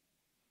thing.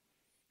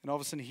 And all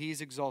of a sudden,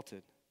 he's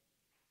exalted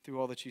through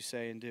all that you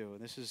say and do.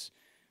 And this is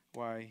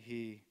why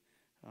he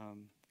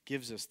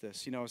gives us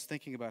this. You know, I was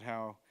thinking about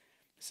how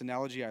this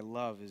analogy I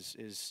love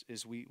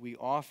is we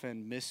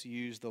often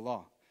misuse the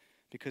law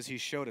because he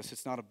showed us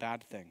it's not a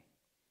bad thing.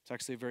 It's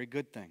actually a very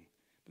good thing.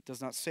 But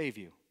does not save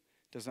you,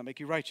 does not make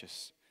you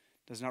righteous,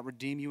 does not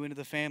redeem you into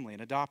the family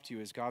and adopt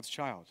you as God's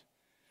child.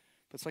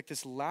 But it's like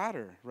this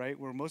ladder, right,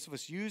 where most of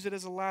us use it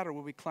as a ladder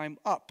where we climb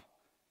up.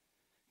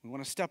 We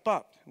want to step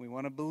up. We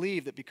want to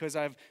believe that because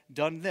I've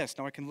done this,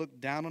 now I can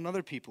look down on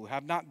other people who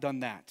have not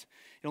done that.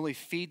 It only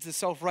feeds the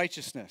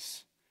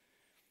self-righteousness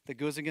that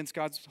goes against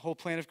God's whole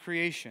plan of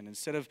creation.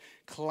 Instead of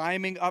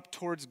climbing up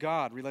towards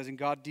God, realizing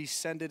God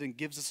descended and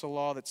gives us a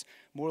law that's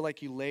more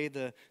like you lay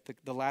the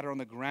ladder on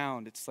the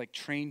ground. It's like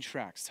train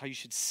tracks. It's how you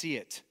should see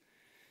it.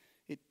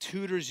 It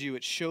tutors you.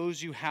 It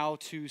shows you how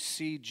to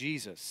see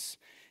Jesus.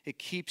 It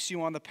keeps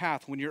you on the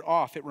path. When you're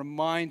off, it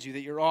reminds you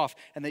that you're off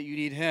and that you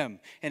need him.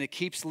 And it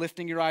keeps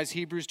lifting your eyes,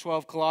 Hebrews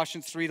 12,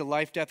 Colossians 3, to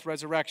life, death,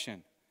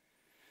 resurrection.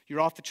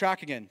 You're off the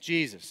track again,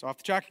 Jesus. Off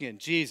the track again,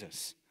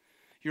 Jesus.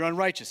 You're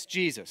unrighteous,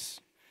 Jesus.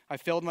 I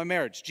failed my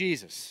marriage,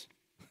 Jesus.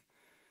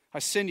 I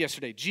sinned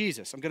yesterday,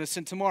 Jesus. I'm going to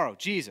sin tomorrow,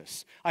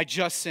 Jesus. I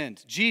just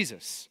sinned,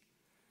 Jesus.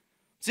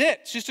 That's it.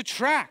 It's just a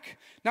track.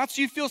 Not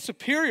so you feel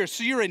superior,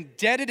 so you're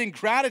indebted in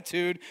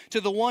gratitude to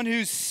the one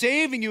who's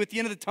saving you at the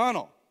end of the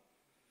tunnel.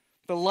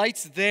 The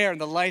light's there and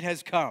the light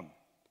has come.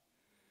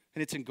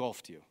 And it's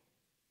engulfed you.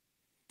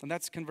 And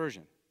that's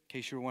conversion, in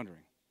case you were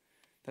wondering.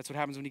 That's what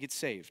happens when you get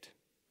saved.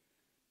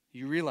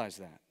 You realize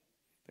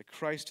that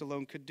Christ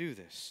alone could do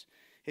this.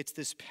 It's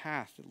this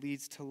path that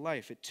leads to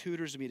life. It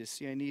tutors me to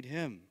see I need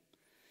him.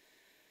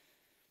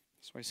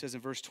 That's why he says in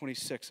verse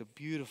 26, a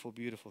beautiful,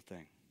 beautiful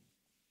thing.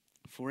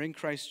 For in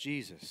Christ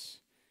Jesus,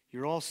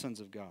 you're all sons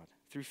of God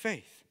through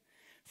faith.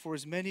 For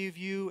as many of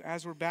you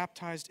as were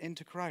baptized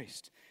into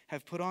Christ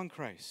have put on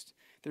Christ.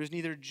 There is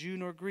neither Jew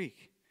nor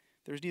Greek.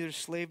 There is neither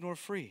slave nor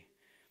free.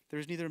 There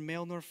is neither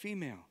male nor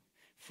female.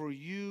 For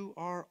you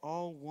are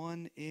all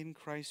one in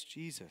Christ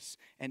Jesus.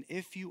 And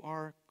if you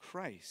are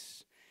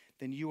Christ,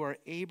 then you are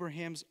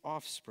Abraham's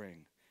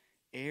offspring,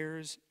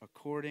 heirs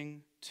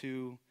according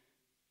to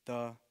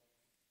the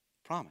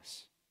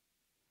promise.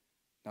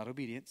 Not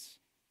obedience,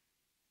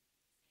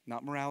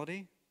 not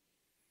morality.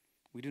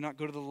 We do not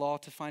go to the law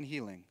to find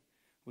healing.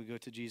 We go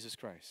to Jesus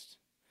Christ.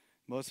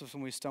 Most of us,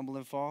 when we stumble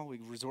and fall, we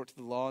resort to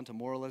the law and to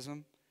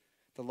moralism.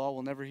 The law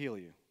will never heal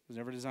you. It was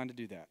never designed to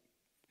do that.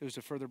 It was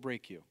to further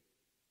break you.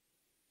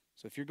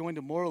 So if you're going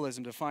to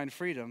moralism to find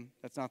freedom,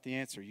 that's not the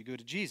answer. You go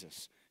to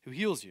Jesus, who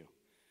heals you.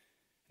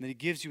 And then he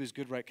gives you his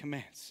good right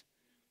commands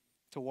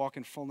to walk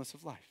in fullness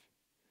of life.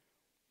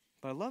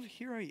 But I love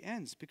here how he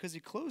ends, because he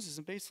closes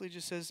and basically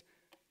just says,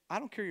 I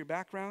don't care your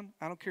background.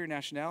 I don't care your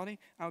nationality.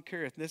 I don't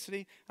care your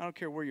ethnicity. I don't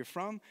care where you're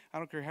from. I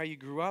don't care how you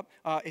grew up.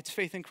 It's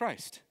faith in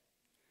Christ.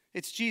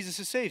 It's Jesus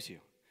who saves you.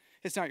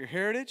 It's not your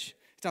heritage.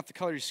 It's not the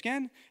color of your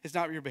skin. It's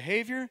not your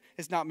behavior.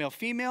 It's not male,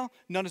 female.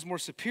 None is more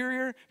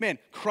superior. Man,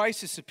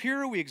 Christ is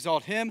superior. We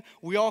exalt him.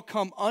 We all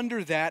come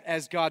under that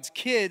as God's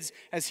kids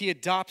as he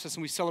adopts us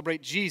and we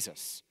celebrate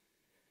Jesus.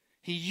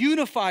 He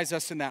unifies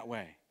us in that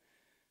way.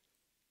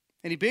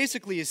 And he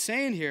basically is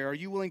saying here, are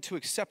you willing to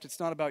accept it's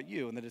not about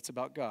you and that it's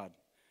about God?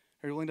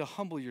 Are you willing to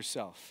humble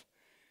yourself?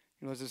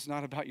 You know, it's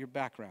not about your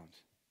background.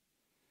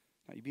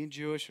 Not you being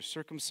Jewish or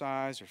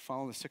circumcised or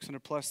following the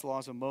 600 plus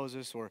laws of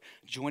Moses or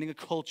joining a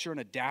culture and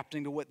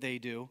adapting to what they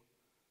do.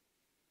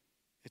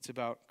 It's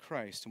about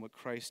Christ and what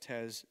Christ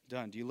has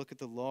done. Do you look at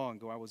the law and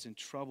go, I was in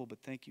trouble, but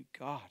thank you,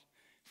 God,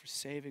 for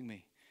saving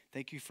me.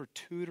 Thank you for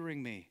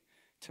tutoring me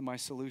to my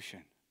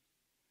solution.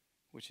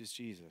 which is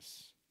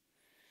Jesus.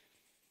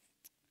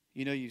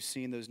 You know, you've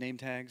seen those name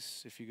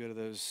tags if you go to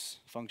those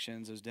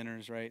functions, those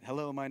dinners, right?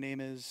 Hello, my name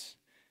is,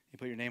 you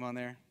put your name on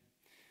there.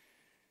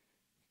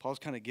 Paul's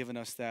kind of given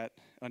us that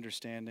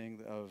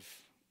understanding of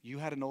you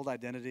had an old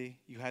identity,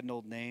 you had an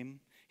old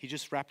name. He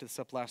just wrapped this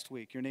up last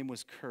week. Your name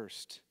was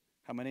cursed.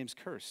 How my name's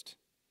cursed.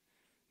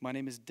 My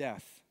name is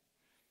death.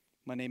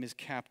 My name is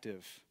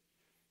captive.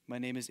 My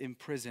name is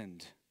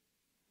imprisoned.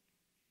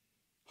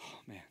 Oh,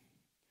 man.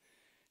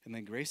 And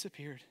then grace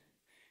appeared.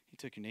 He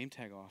took your name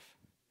tag off,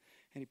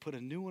 and he put a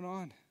new one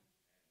on.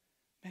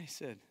 Man, he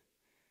said,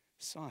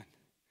 son,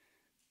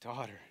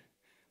 daughter,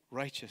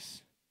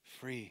 righteous,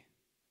 free.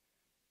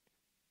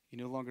 You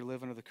no longer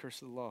live under the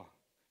curse of the law.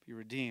 You're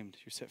redeemed.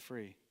 You're set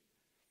free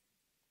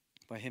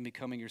by him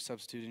becoming your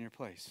substitute in your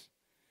place.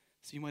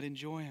 So you might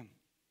enjoy him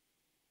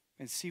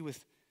and see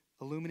with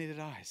illuminated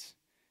eyes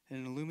and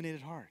an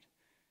illuminated heart.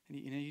 And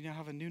you now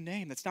have a new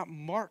name that's not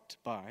marked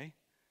by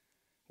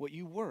what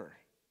you were.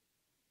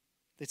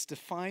 It's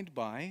defined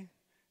by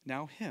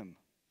now him.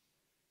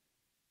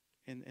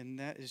 And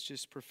that is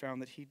just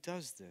profound that he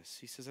does this.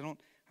 He says, I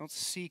don't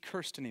see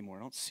cursed anymore.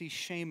 I don't see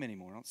shame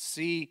anymore. I don't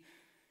see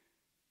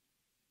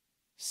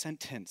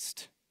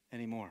sentenced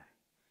anymore.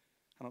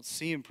 I don't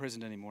see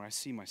imprisoned anymore. I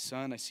see my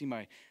son. I see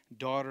my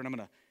daughter, and I'm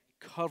going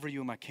to cover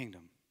you in my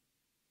kingdom.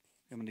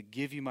 I'm going to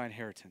give you my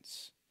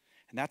inheritance.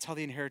 And that's how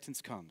the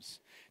inheritance comes.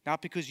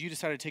 Not because you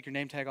decided to take your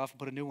name tag off and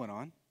put a new one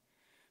on,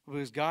 but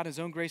because God, in his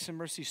own grace and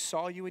mercy,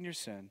 saw you in your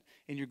sin,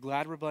 in your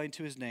glad rebellion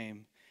to his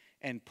name,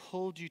 and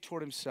pulled you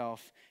toward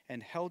himself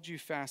and held you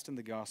fast in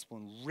the gospel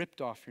and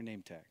ripped off your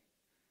name tag,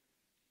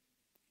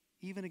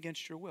 even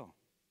against your will,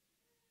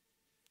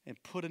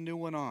 and put a new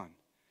one on,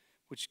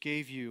 which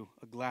gave you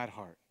a glad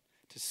heart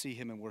to see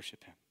him and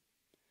worship him.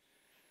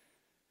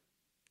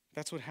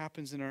 That's what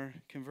happens in our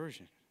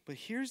conversion. But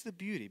here's the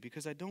beauty,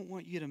 because I don't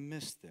want you to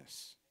miss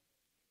this.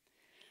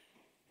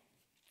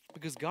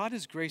 Because God,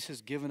 his grace,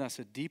 has given us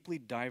a deeply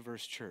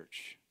diverse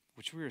church,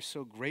 which we are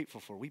so grateful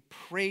for. We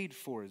prayed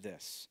for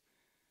this.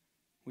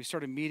 We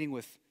started meeting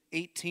with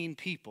 18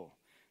 people,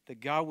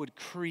 that God would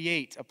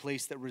create a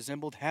place that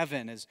resembled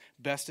heaven as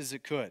best as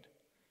it could.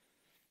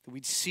 That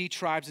we'd see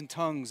tribes and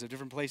tongues of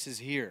different places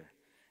here,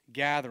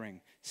 gathering,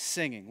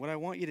 singing. What I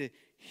want you to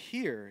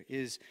hear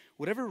is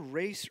whatever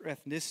race or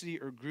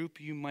ethnicity or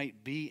group you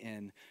might be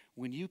in,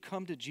 when you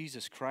come to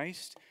Jesus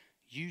Christ,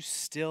 you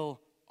still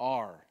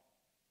are.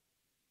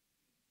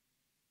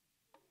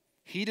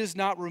 He does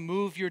not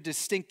remove your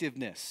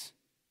distinctiveness.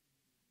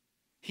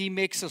 He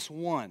makes us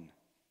one.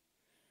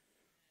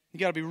 You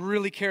got to be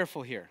really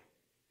careful here.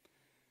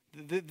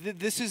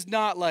 This is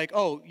not like,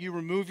 oh, you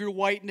remove your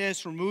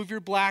whiteness, remove your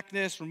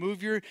blackness,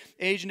 remove your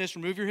Asianness,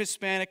 remove your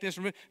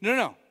Hispanicness.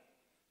 No.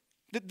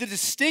 The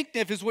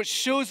distinctive is what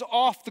shows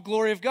off the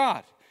glory of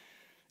God.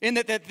 In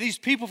that these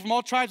people from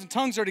all tribes and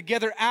tongues are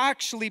together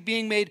actually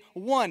being made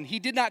one. He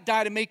did not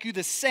die to make you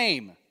the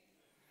same.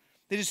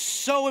 It is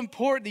so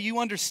important that you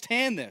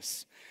understand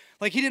this.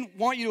 Like, he didn't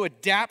want you to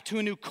adapt to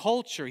a new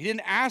culture. He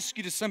didn't ask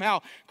you to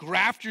somehow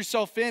graft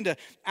yourself into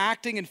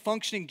acting and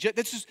functioning.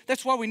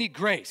 That's why we need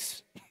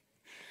grace.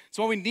 That's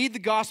why we need the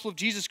gospel of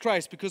Jesus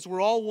Christ, because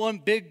we're all one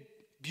big,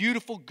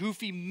 beautiful,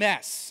 goofy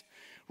mess,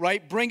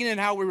 right? Bringing in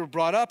how we were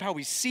brought up, how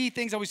we see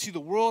things, how we see the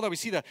world, how we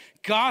see the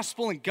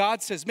gospel. And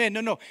God says, man,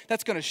 no,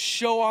 that's going to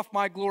show off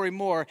my glory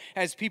more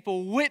as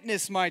people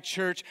witness my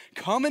church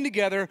coming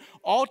together,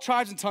 all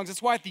tribes and tongues.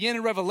 That's why at the end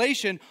of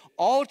Revelation,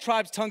 all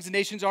tribes, tongues, and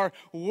nations are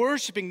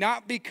worshiping,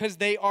 not because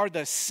they are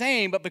the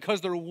same, but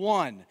because they're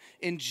one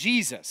in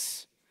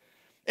Jesus.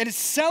 And it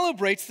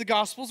celebrates the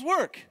gospel's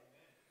work.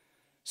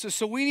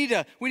 So we need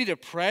to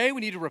pray. We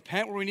need to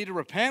repent where we need to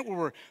repent,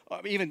 where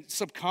we're even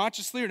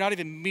subconsciously or not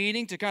even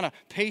meaning to kind of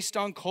paste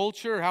on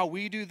culture or how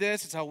we do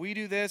this. It's how we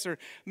do this. Or,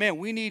 man,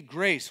 we need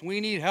grace.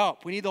 We need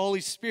help. We need the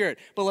Holy Spirit.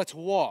 But let's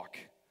walk.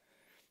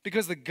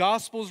 Because the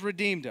gospel's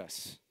redeemed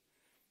us.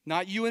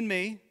 Not you and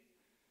me.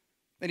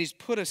 And he's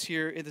put us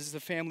here. This is the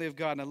family of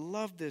God. And I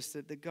love this,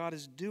 that God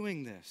is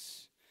doing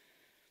this.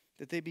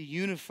 That they be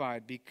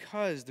unified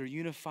because they're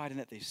unified in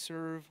that they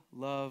serve,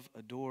 love,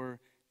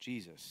 adore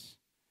Jesus.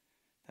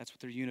 That's what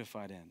they're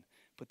unified in.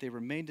 But they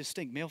remain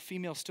distinct. Male,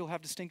 female still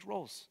have distinct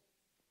roles.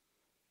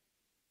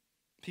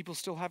 People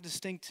still have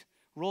distinct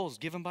roles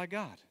given by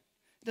God.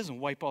 It doesn't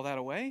wipe all that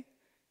away.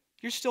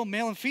 You're still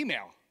male and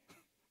female.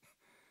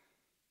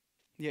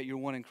 Yet you're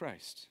one in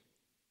Christ.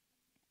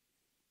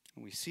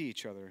 And we see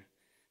each other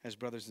as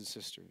brothers and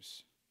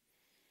sisters.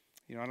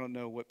 You know, I don't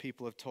know what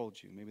people have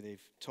told you. Maybe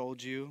they've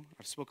told you,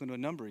 I've spoken to a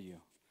number of you.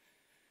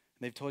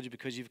 They've told you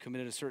because you've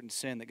committed a certain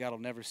sin that God will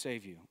never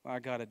save you. I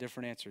got a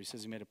different answer. He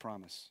says he made a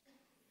promise.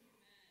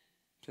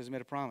 He says he made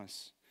a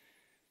promise.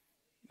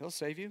 He'll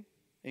save you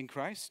in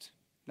Christ,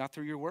 not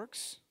through your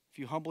works. If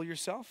you humble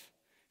yourself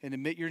and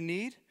admit your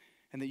need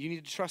and that you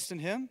need to trust in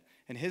him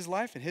and his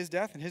life and his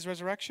death and his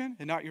resurrection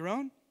and not your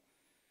own,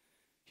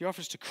 he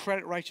offers to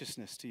credit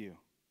righteousness to you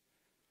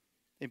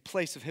in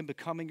place of him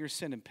becoming your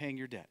sin and paying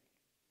your debt.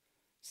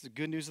 It's the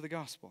good news of the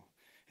gospel.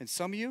 And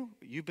some of you,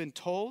 you've been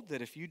told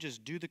that if you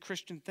just do the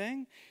Christian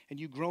thing and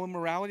you grow in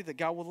morality, that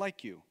God will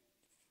like you.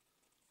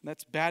 And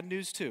that's bad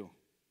news too,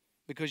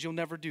 because you'll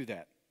never do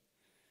that.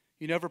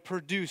 You never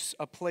produce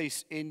a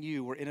place in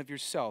you or in of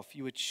yourself.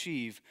 You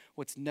achieve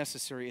what's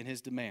necessary in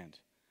his demand.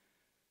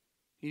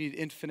 You need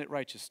infinite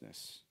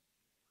righteousness.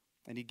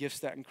 And he gifts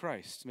that in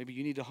Christ. Maybe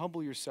you need to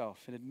humble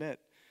yourself and admit,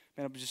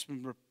 man, I've just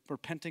been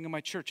repenting of my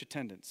church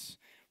attendance,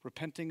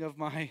 repenting of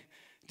my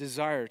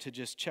desire to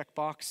just check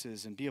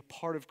boxes and be a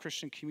part of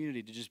Christian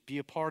community, to just be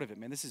a part of it.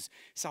 Man, this is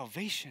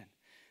salvation.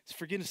 It's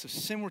forgiveness of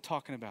sin we're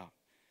talking about.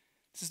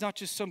 This is not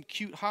just some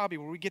cute hobby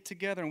where we get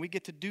together and we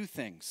get to do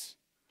things.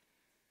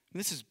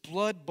 This is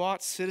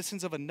blood-bought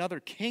citizens of another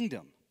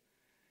kingdom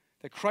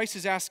that Christ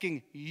is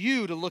asking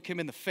you to look him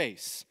in the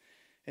face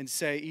and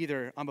say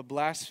either I'm a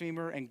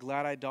blasphemer and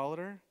glad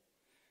idolater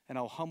and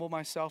I'll humble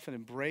myself and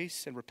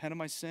embrace and repent of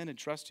my sin and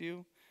trust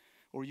you,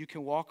 or you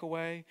can walk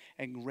away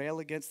and rail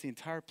against the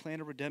entire plan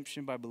of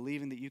redemption by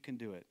believing that you can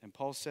do it. And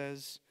Paul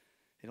says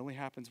it only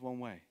happens one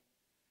way,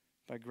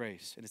 by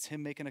grace, and it's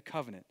him making a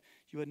covenant.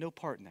 You had no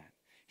part in that.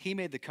 He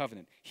made the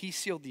covenant. He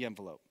sealed the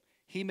envelope.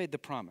 He made the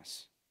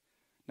promise.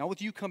 Not with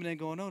you coming in and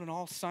going, no, and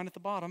I'll sign at the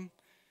bottom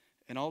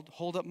and I'll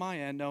hold up my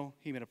end. No,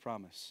 he made a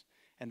promise.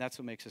 And that's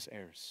what makes us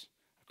heirs,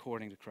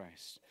 according to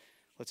Christ.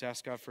 Let's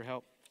ask God for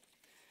help.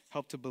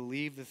 Help to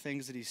believe the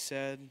things that he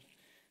said.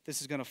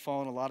 This is going to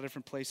fall in a lot of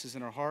different places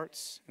in our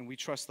hearts, and we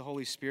trust the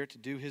Holy Spirit to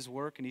do his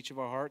work in each of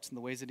our hearts in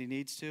the ways that he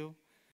needs to.